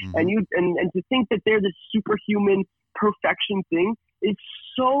do. And to think that they're this superhuman perfection thing is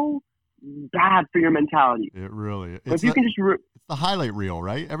so bad for your mentality. It really is. If you can just it's the highlight reel,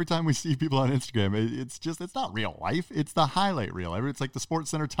 right? Every time we see people on Instagram, it's not real life. It's the highlight reel. It's like the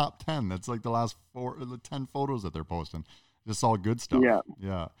Sports Center top 10. That's like the last 10 photos that they're posting. Just all good stuff.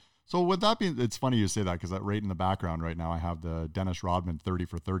 Yeah. So with that being, it's funny you say that, because right in the background right now I have the Dennis Rodman 30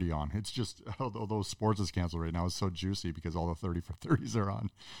 for 30 on. It's just, although sports is canceled right now, it's so juicy because all the 30 for 30s are on.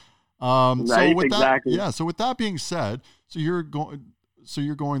 Right, exactly. So with that being said, you're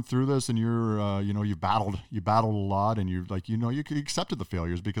going through this, and you're you battled a lot, and you accepted the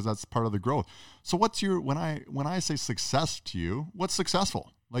failures because that's part of the growth. So what's when I say success to you, what's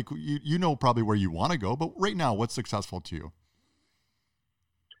successful? Like, you know probably where you want to go, but right now, what's successful to you?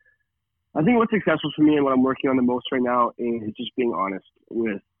 I think what's successful for me and what I'm working on the most right now is just being honest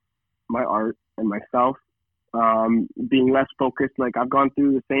with my art and myself. Being less focused. Like, I've gone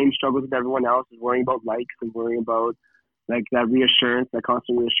through the same struggles with everyone else, is worrying about likes and worrying about like that reassurance, that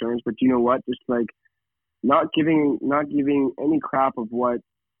constant reassurance. But you know what? Just like not giving any crap of what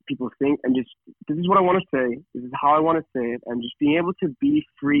people think, and just, this is what I want to say. This is how I want to say it, and just being able to be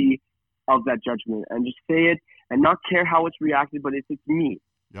free of that judgment and just say it and not care how it's reacted, but it's me.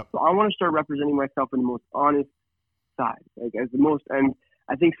 Yep. So I want to start representing myself in the most honest side, like as the most. And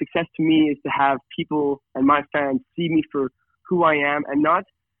I think success to me is to have people and my fans see me for who I am, and not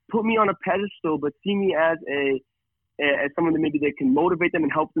put me on a pedestal, but see me as as someone that maybe they can motivate them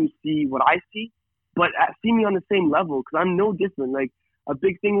and help them see what I see, but see me on the same level, because I'm no different. Like, a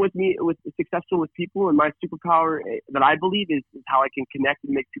big thing with me, with successful with people, and my superpower that I believe is how I can connect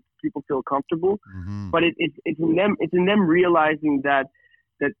and make people feel comfortable. But it's in them realizing that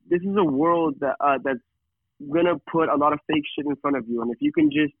this is a world that's gonna put a lot of fake shit in front of you, and if you can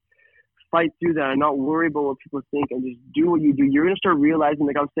just fight through that and not worry about what people think and just do what you do, you're gonna start realizing,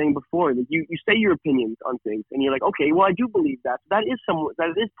 like I was saying before, that you say your opinions on things, and you're like, okay, well, I do believe that. So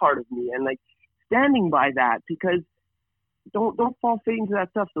that is part of me, and like standing by that, because don't fall victim to that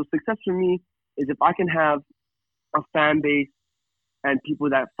stuff. So success for me is if I can have a fan base and people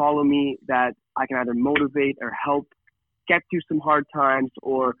that follow me that I can either motivate or help get through some hard times,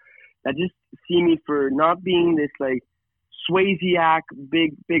 or that just see me for not being this like Swayze-act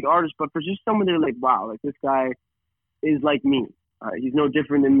big artist, but for just someone they're like, wow, like this guy is like me. He's no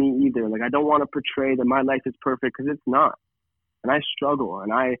different than me either. Like, I don't want to portray that my life is perfect, because it's not. And I struggle,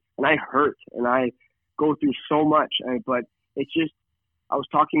 and I hurt, and I go through so much. But it's just, I was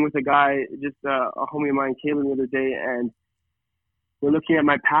talking with a guy, just a homie of mine, Caleb, the other day, and we're looking at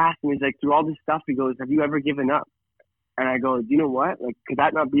my past, and he's like, through all this stuff, he goes, have you ever given up? And I go, you know what? Like, could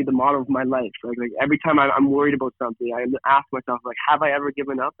that not be the motto of my life? Like every time I'm worried about something, I ask myself, like, have I ever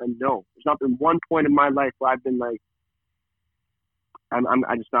given up? And no, there's not been one point in my life where I've been like, I'm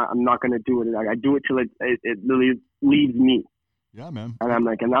not going to do it. Like, I do it till it literally leaves me. Yeah, man. And I'm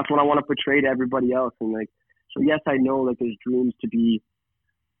like, and that's what I want to portray to everybody else. And like, so yes, I know like there's dreams to be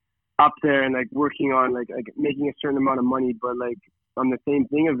up there and like working on like making a certain amount of money, but like, on the same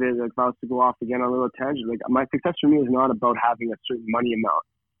thing of it, like if I was to go off again on a little tangent, like my success for me is not about having a certain money amount.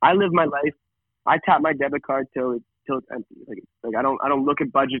 I live my life. I tap my debit card till it's empty. Like I don't look at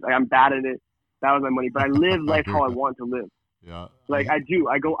budgets. Like, I'm bad at it. That was my money, but I live life how I want to live. Yeah. Like I do.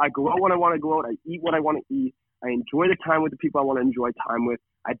 I go out when I want to go out. I eat what I want to eat. I enjoy the time with the people I want to enjoy time with.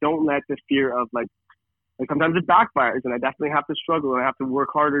 I don't let the fear of like sometimes it backfires, and I definitely have to struggle, and I have to work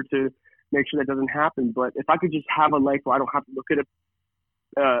harder to make sure that doesn't happen. But if I could just have a life where I don't have to look at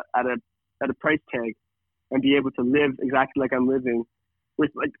a price tag and be able to live exactly like I'm living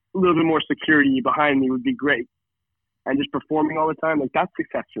with like a little bit more security behind me would be great. And just performing all the time, like that's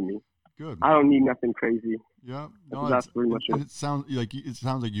success for me. Good. I don't need nothing crazy. Yeah, no, that's pretty much it. It sounds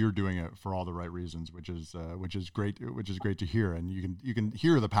like you're doing it for all the right reasons, which is great. Which is great to hear, and you can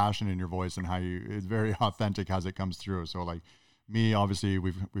hear the passion in your voice and how it's very authentic as it comes through. So like me, obviously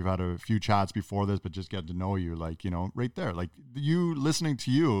we've had a few chats before this, but just getting to know you, like, you know, right there, like you listening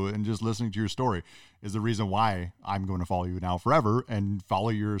to you and just listening to your story is the reason why I'm going to follow you now forever and follow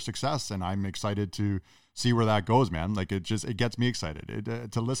your success, and I'm excited to see where that goes, man. Like it gets me excited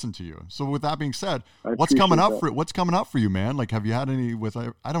to listen to you. So with that being said, what's coming up for you, man? Like, have you had any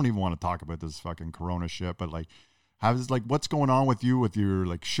I don't even want to talk about this fucking Corona shit, but like, what's going on with you with your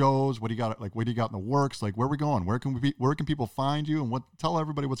like shows? What do you got? Like, what do you got in the works? Like, where are we going? Where can people find you? And tell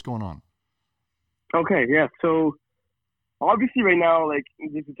everybody what's going on. Okay. Yeah. So obviously right now, like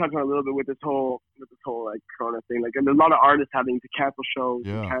just to touch on a little bit with this whole like Corona thing, like there's a lot of artists having to cancel shows,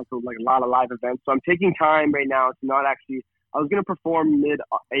 and cancel like a lot of live events. So I'm taking time right now to not actually. I was gonna perform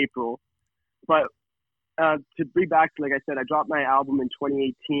mid-April, but to bring back, like I said, I dropped my album in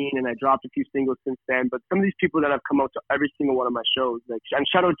 2018, and I dropped a few singles since then. But some of these people that have come out to every single one of my shows, like, and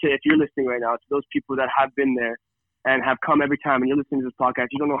shout out to, if you're listening right now, to those people that have been there and have come every time, and you're listening to this podcast.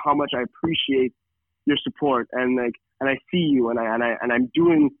 You don't know how much I appreciate your support, and I see you, and I'm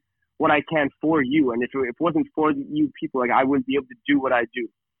doing what I can for you. And if it wasn't for you people, like I wouldn't be able to do what I do,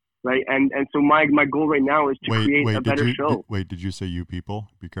 right? And so my goal right now is to create a better show. Did you say you people?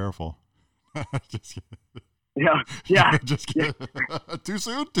 Be careful. Just kidding. Yeah. Just kidding. Too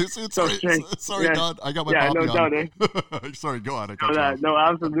soon. Sorry, yeah. God. I got my coffee no on. Doubt, eh? Sorry, go on. No,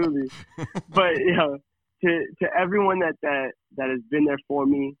 absolutely. But to everyone that has been there for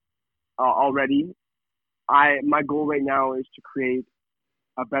me already, my goal right now is to create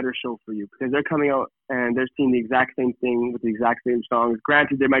a better show for you, because they're coming out and they're seeing the exact same thing with the exact same songs.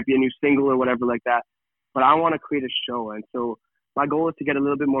 Granted, there might be a new single or whatever like that, but I want to create a show. And so my goal is to get a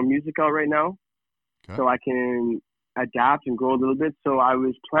little bit more music out right now, so I can adapt and grow a little bit. So I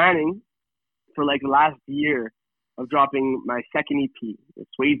was planning for like the last year of dropping my second EP, the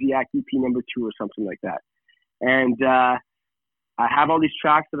Swaziac EP number 2 or something like that. And I have all these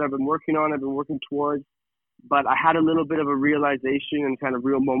tracks that I've been working on, I've been working towards, but I had a little bit of a realization and kind of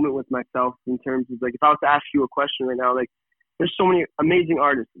real moment with myself in terms of, like, if I was to ask you a question right now, like, there's so many amazing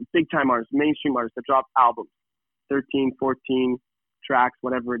artists, big time artists, mainstream artists that drop albums, 13, 14 tracks,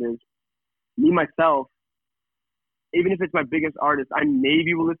 whatever it is. Me, myself, even if it's my biggest artist, I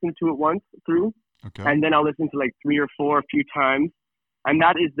maybe will listen to it once through, and then I'll listen to like 3 or 4 a few times, and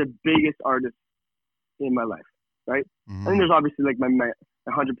that is the biggest artist in my life, right? Mm-hmm. I think there's obviously like my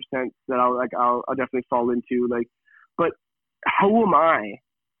 100% that I'll definitely fall into, like, but how am I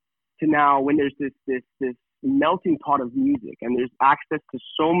to now, when there's this melting pot of music and there's access to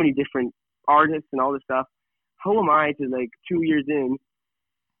so many different artists and all this stuff, how am I to, like, 2 years in,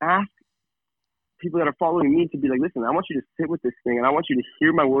 ask people that are following me to be like, listen, I want you to sit with this thing, and I want you to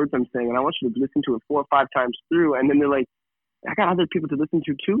hear my words I'm saying, and I want you to listen to it 4 or 5 times through. And then they're like, I got other people to listen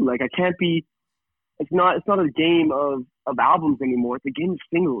to too. Like, I can't be. It's not a game of albums anymore. It's a game of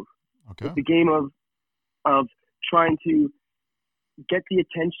singles. Okay. It's a game of trying to get the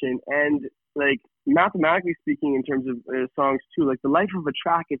attention, and, like, mathematically speaking, in terms of songs too, like, the life of a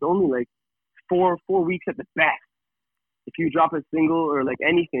track is only like 4 weeks at the best if you drop a single or like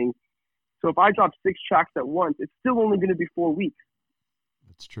anything. So if I drop 6 tracks at once, it's still only going to be 4 weeks.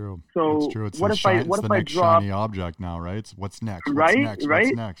 That's true. So that's true. It's what if I drop shiny object now, right? It's what's next? What's next? Right?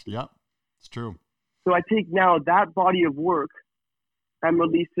 What's next? Yep, it's true. So I take now that body of work and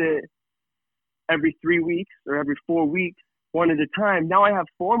release it every 3 weeks or every 4 weeks, one at a time. Now I have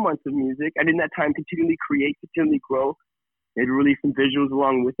 4 months of music, and in that time continually create, continually grow, maybe release some visuals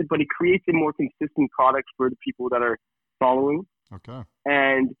along with it, but it creates a more consistent product for the people that are following. Okay.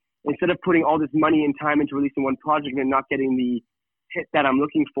 And instead of putting all this money and time into releasing one project and not getting the hit that I'm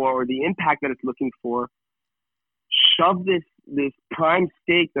looking for or the impact that it's looking for, shove this prime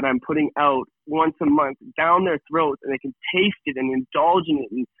steak that I'm putting out once a month down their throats, and they can taste it and indulge in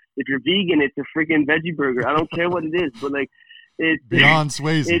it. And if you're vegan, it's a freaking veggie burger. I don't care what it is, but, like, it's Beyond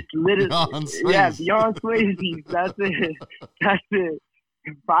Swayze. It's literally Beyond Swayze. Yeah, Beyond Swayze. That's it. That's it.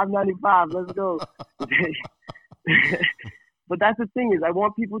 $5.95. Let's go. But that's the thing, is I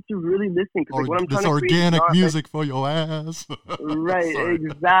want people to really listen, because, like, what I'm trying to create, organic music for your ass. Right,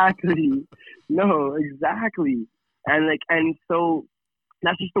 exactly. No, exactly. And so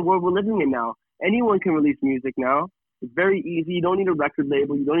that's just the world we're living in now. Anyone can release music now. It's very easy. You don't need a record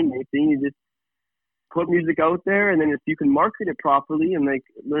label. You don't need anything. You just put music out there, and then if you can market it properly and like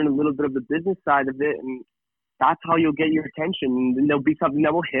learn a little bit of the business side of it, and that's how you'll get your attention. And then there'll be something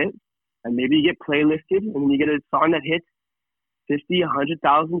that will hit, and maybe you get playlisted, and then you get a song that hits 50,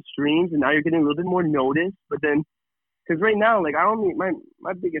 100,000 streams, and now you're getting a little bit more notice. But then, because right now, like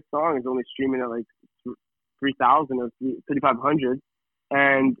my biggest song is only streaming at like 3,000 or 3,500,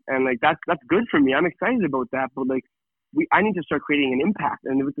 and like that's good for me. I'm excited about that, but like I need to start creating an impact.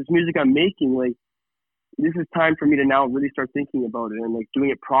 And with this music I'm making, like this is time for me to now really start thinking about it and like doing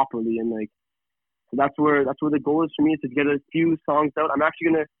it properly. And like so that's where the goal is for me, is to get a few songs out. I'm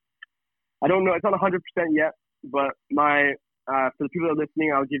actually I don't know, it's not 100% yet, but for the people that are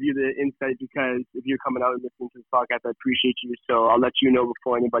listening, I'll give you the insight, because if you're coming out and listening to this podcast, I appreciate you. So I'll let you know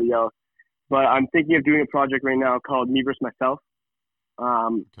before anybody else. But I'm thinking of doing a project right now called Me vs. Myself.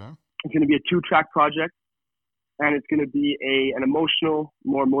 Okay. It's going to be a 2-track project, and it's going to be an emotional,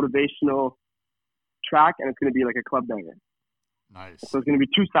 more motivational track, and it's going to be like a club banger. Nice. So it's going to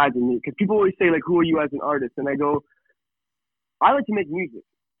be two sides of me, because people always say, like, who are you as an artist? And I go, I like to make music.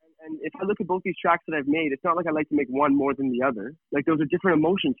 And if I look at both these tracks that I've made, it's not like I like to make one more than the other. Like, those are different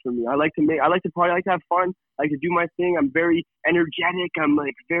emotions for me. I like to party, I like to have fun, I like to do my thing. I'm very energetic. I'm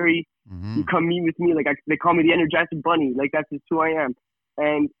like very, you come meet with me, like they call me the Energizer Bunny. Like, that's just who I am.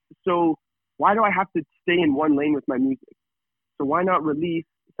 And so why do I have to stay in one lane with my music? So why not release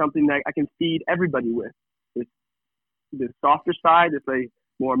something that I can feed everybody with? This softer side, this like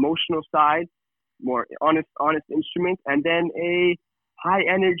more emotional side, more honest instrument, and then a high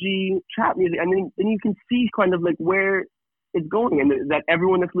energy trap music, and then you can see kind of like where it's going, and that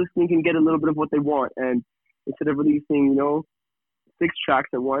everyone that's listening can get a little bit of what they want. And instead of releasing 6 tracks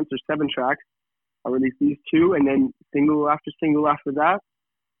at once or 7 tracks, I'll release these 2, and then single after that.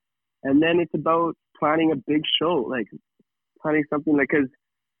 And then it's about planning a big show, like planning something like, because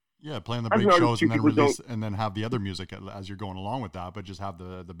playing the big shows and then release and then have the other music as you're going along with that, but just have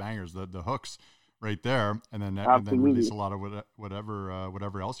the bangers, the hooks right there, and then release a lot of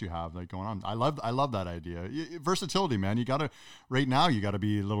whatever else you have like going on. I love that idea. Versatility, man. You gotta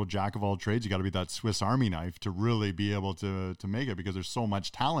be a little jack of all trades. You gotta be that Swiss Army knife to really be able to make it, because there's so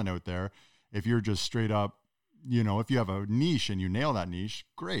much talent out there. If you're just straight up, if you have a niche and you nail that niche,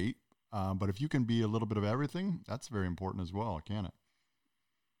 great. But if you can be a little bit of everything, that's very important as well, can it?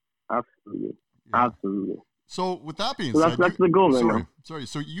 Absolutely. Yeah. Absolutely. So with that being said, that's the goal right now. Sorry.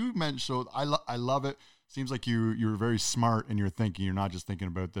 So you mentioned, so I love it. Seems like you're very smart in your thinking. You're not just thinking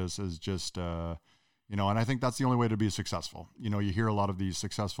about this as just, and I think that's the only way to be successful. You hear a lot of these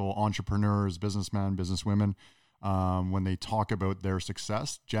successful entrepreneurs, businessmen, businesswomen, when they talk about their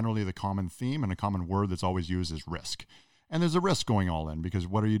success, generally the common theme and a common word that's always used is risk. And there's a risk going all in, because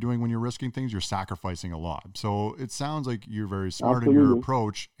what are you doing when you're risking things? You're sacrificing a lot. So it sounds like you're very smart in your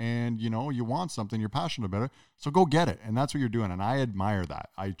approach, and you want something, you're passionate about it. So go get it. And that's what you're doing. And I admire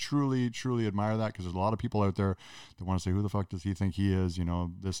that. I truly, truly admire that, because there's a lot of people out there that want to say, who the fuck does he think he is?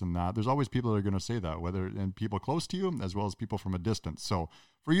 This and that. There's always people that are going to say that, and people close to you as well as people from a distance. So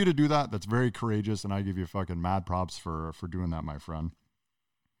for you to do that, that's very courageous. And I give you fucking mad props for doing that, my friend.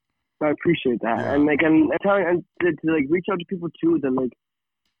 I appreciate that. Yeah. And to reach out to people too, that like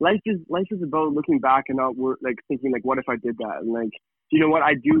life is about looking back and not thinking like, what if I did that? And like, you know what,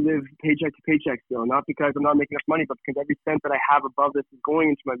 I do live paycheck to paycheck still, not because I'm not making enough money, but because every cent that I have above this is going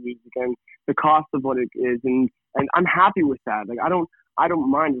into my music and the cost of what it is, and I'm happy with that. Like I don't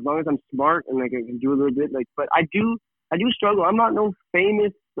mind, as long as I'm smart and like I can do a little bit. Like, but I do struggle. I'm not no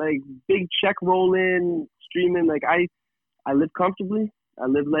famous like big check rolling streaming. Like I live comfortably. I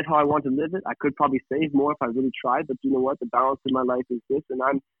live life how I want to live it. I could probably save more if I really tried, but you know what? The balance in my life is this, and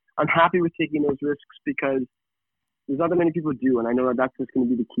I'm happy with taking those risks, because there's not that many people do, and I know that that's just going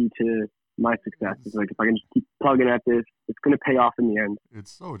to be the key to my success. It's like, if I can just keep plugging at this, it's going to pay off in the end.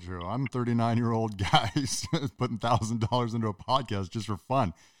 It's so true. I'm a 39-year-old guy putting $1,000 into a podcast just for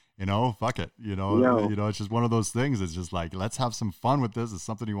fun. Fuck it. It's just one of those things. It's just like, let's have some fun with this. It's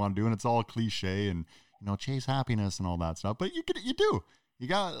something you want to do, and it's all cliche and chase happiness and all that stuff. But you do. You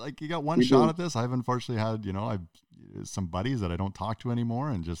got one shot at this. I've unfortunately had, I've some buddies that I don't talk to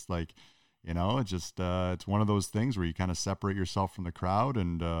anymore, and just like, it's one of those things where you kind of separate yourself from the crowd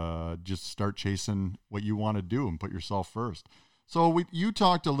and just start chasing what you want to do and put yourself first. So you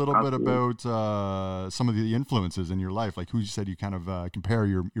talked a little bit about some of the influences in your life, like who you said you kind of compare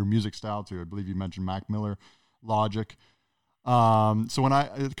your music style to. I believe you mentioned Mac Miller, Logic. So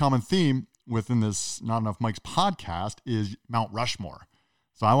the common theme within this Not Enough Mics podcast is Mount Rushmore.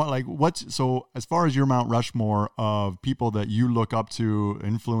 So I want so as far as your Mount Rushmore of people that you look up to,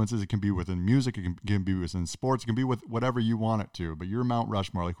 influences, it can be within music, it can be within sports, it can be with whatever you want it to, but your Mount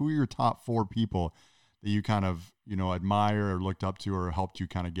Rushmore, like who are your top 4 people that you kind of, admire or looked up to or helped you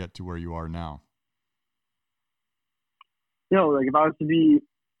kind of get to where you are now? Like if I was to be,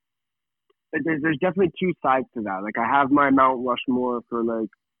 there's definitely 2 sides to that. Like I have my Mount Rushmore for like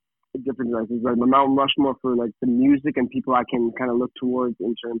different directions. Like my Mount Rushmore for like the music and people I can kind of look towards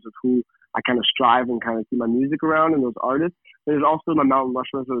in terms of who I kind of strive and kind of see my music around and those artists. There's also my Mount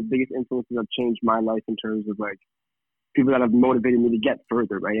Rushmore for the biggest influences that have changed my life in terms of like people that have motivated me to get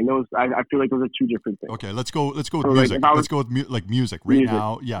further, right? And those, I feel like those are 2 different things. Okay, let's go with music. Let's go with music right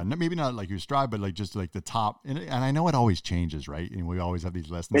now. Yeah, maybe not like your strive, but like just like the top. And I know it always changes, right? And we always have these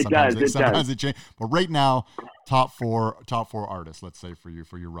lists. And sometimes it changes. But right now, top four artists. Let's say for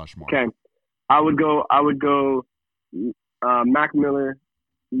your Rushmore. Okay, I would go Mac Miller,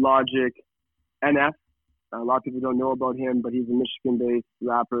 Logic, NF. A lot of people don't know about him, but he's a Michigan-based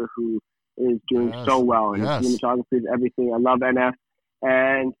rapper who is doing so well, and his cinematography is everything. I love NF,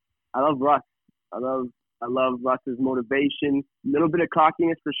 and I love Russ. I love Russ's motivation. A little bit of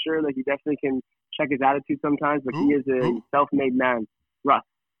cockiness for sure. Like he definitely can check his attitude sometimes, but he is a self-made man. Russ.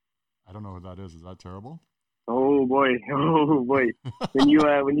 I don't know who that is. Is that terrible? Oh boy. When you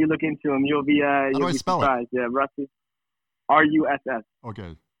look into him, you'll be surprised. Yeah, Russ is Russ.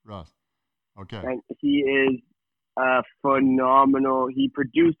 Okay, Russ. Okay. And he is phenomenal. He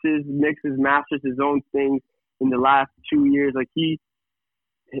produces, mixes, masters his own things in the last 2 years. Like he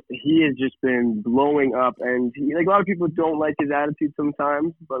has just been blowing up, and like a lot of people don't like his attitude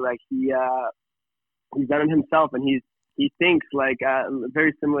sometimes, but like he's done it himself, and he thinks like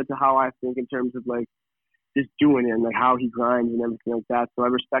very similar to how I think in terms of like just doing it and like how he grinds and everything like that. So I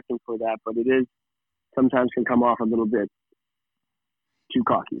respect him for that, but it is sometimes can come off a little bit too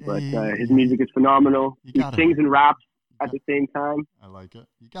cocky, but his music is phenomenal. He sings and raps at the same time. I like it.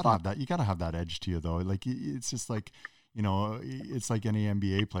 You gotta have that edge to you though. Like it's just like, it's like any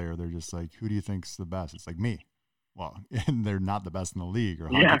NBA player. They're just like, who do you think's the best? It's like me. Well, and they're not the best in the league, or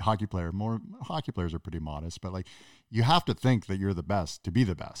hockey player. More hockey players are pretty modest, but like you have to think that you're the best to be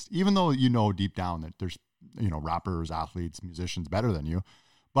the best, even though deep down that there's rappers, athletes, musicians better than you.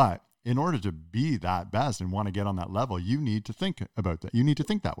 But in order to be that best and want to get on that level, you need to think about that. You need to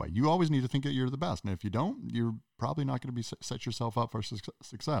think that way. You always need to think that you're the best. And if you don't, you're probably not going to set yourself up for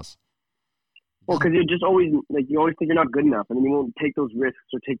success. Well, because you're just always like, you always think you're not good enough, and then you won't take those risks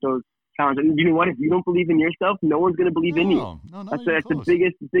or take those challenges. And you know what? If you don't believe in yourself, no one's going to believe in you. That's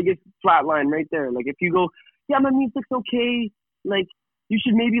the biggest flat line right there. Like if you go, yeah, my music's okay, like you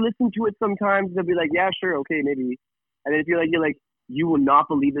should maybe listen to it sometimes. They'll be like, yeah, sure, okay, maybe. And then if you're like, you will not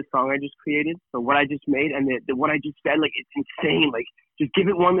believe the song I just created, or what I just made, and what I just said. Like, it's insane. Like, just give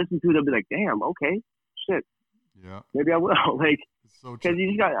it one listen to. They'll be like, damn, okay, shit. Yeah. Maybe I will. Like, because you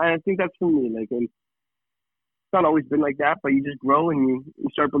just got. I think that's for me. Like, and it's not always been like that, but you just grow and you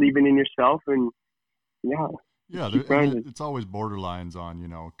start believing in yourself, and yeah. Yeah, it's always borderlines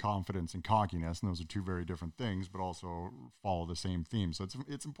on confidence and cockiness, and those are 2 very different things, but also follow the same theme. So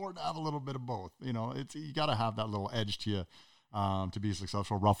it's important to have a little bit of both. You got to have that little edge to you. To be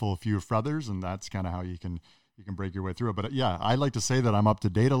successful, ruffle a few feathers, and that's kind of how you can break your way through it. But yeah, I like to say that I'm up to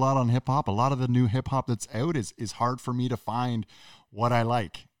date a lot on hip hop. A lot of the new hip hop that's out is hard for me to find what I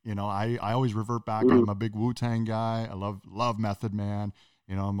like. I always revert back. I'm a big Wu-Tang guy. I love Method Man.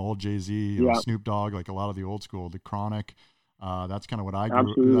 I'm old Jay-Z, Snoop Dogg, like a lot of the old school, the Chronic. That's kind of what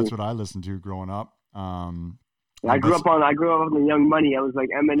that's what I listened to growing up. I grew up on the Young Money. I was like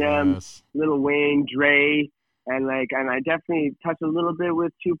Eminem, Lil Wayne, Dre. And I definitely touched a little bit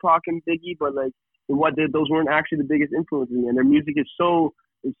with Tupac and Biggie, but like those weren't actually the biggest influences in me. And their music is so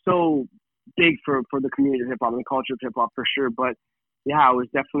big for the community of hip hop and the culture of hip hop for sure. But yeah, I was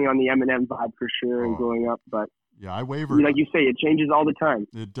definitely on the Eminem vibe for sure and growing up. But yeah, I wavered. Like you say, it changes all the time.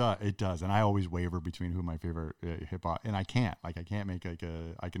 It does, and I always waver between who my favorite hip hop, and I can't make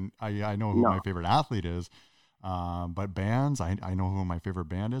I know who my favorite athlete is, but bands I know who my favorite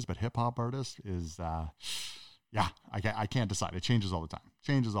band is, but hip hop artist is. Yeah, I can't decide. It changes all the time.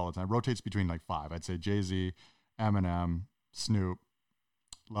 It rotates between like 5. I'd say Jay-Z, Eminem, Snoop,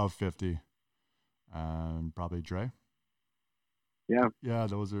 Love 50, and probably Dre. Yeah,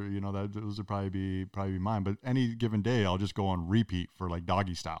 those are those would probably be mine. But any given day, I'll just go on repeat for like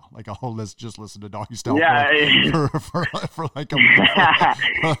Doggy Style. Like just listen to Doggy Style for like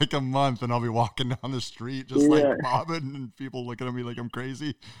a month, and I'll be walking down the street just like bobbing, and people looking at me like I'm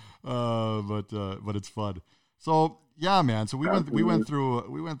crazy. But it's fun. So yeah, man. So we went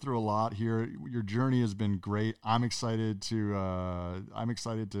Absolutely. through a lot here. Your journey has been great. I'm excited to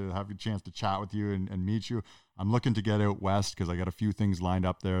have a chance to chat with you and meet you. I'm looking to get out west because I got a few things lined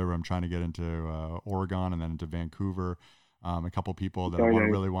up there. Where I'm trying to get into Oregon and then into Vancouver. A couple people that Very nice.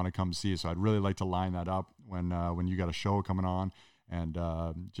 really want to come see. So I'd really like to line that up when you got a show coming on and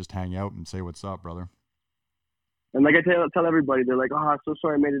just hang out and say what's up, brother. And like I tell everybody, they're like, "Oh, I'm so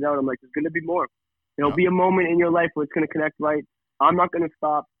sorry I made it out." I'm like, "There's gonna be more. There'll Yeah. be a moment in your life where it's gonna connect right. I'm not gonna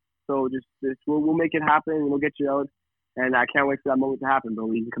stop. So just we'll make it happen and we'll get you out. And I can't wait for that moment to happen,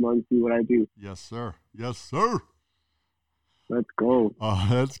 bro. You can come out and see what I do. Yes, sir. Yes, sir. Let's go.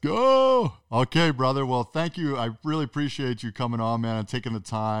 Let's go. Okay, brother. Well, thank you. I really appreciate you coming on, man, and taking the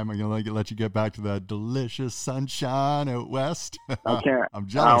time. I'm going to let you get back to that delicious sunshine out west. Okay. I'm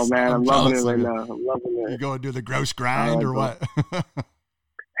jealous. Oh man, I'm loving it jealous right of now. I'm loving You it. go and do the gross grind or what?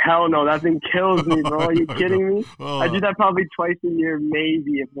 Hell no, that thing kills me, bro. Are you kidding me? Oh, I do that probably twice a year,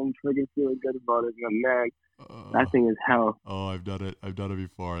 maybe, if I'm friggin' feeling good about it. But man, that thing is hell. Oh, I've done it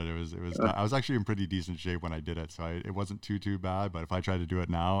before, and it was. I was actually in pretty decent shape when I did it, so it wasn't too bad. But if I tried to do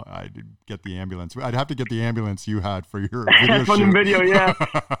it now, I'd get the ambulance. I'd have to get the ambulance you had for your video From shoot. the video, yeah.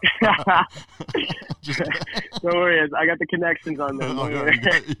 Just, Don't worry, I got the connections on there. oh, Don't yeah,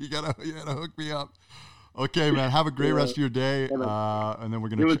 worry. you gotta hook me up. Okay, man. Have a great rest of your day, and then we're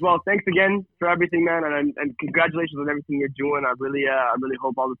gonna. You as well. Thanks again for everything, man, and congratulations on everything you're doing. I really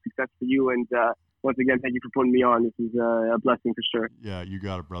hope all the success for you. And once again, thank you for putting me on. This is a blessing for sure. Yeah, you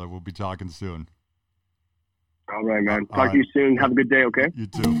got it, brother. We'll be talking soon. All right, man. All Talk to you soon. Have a good day. Okay. You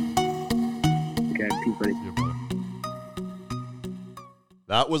too. Okay. Peace, buddy. Yeah, brother.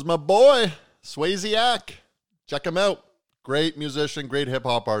 That was my boy, Swaziak. Check him out. Great musician, great hip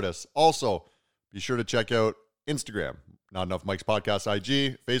hop artist. Also, be sure to check out Instagram, Not Enough Mics Podcast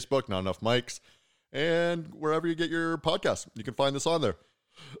IG, Facebook, Not Enough Mics, and wherever you get your podcasts. You can find this on there.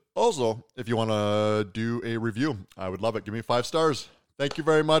 Also, if you want to do a review, I would love it. Give me 5 stars. Thank you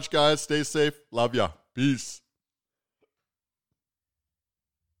very much, guys. Stay safe. Love ya. Peace.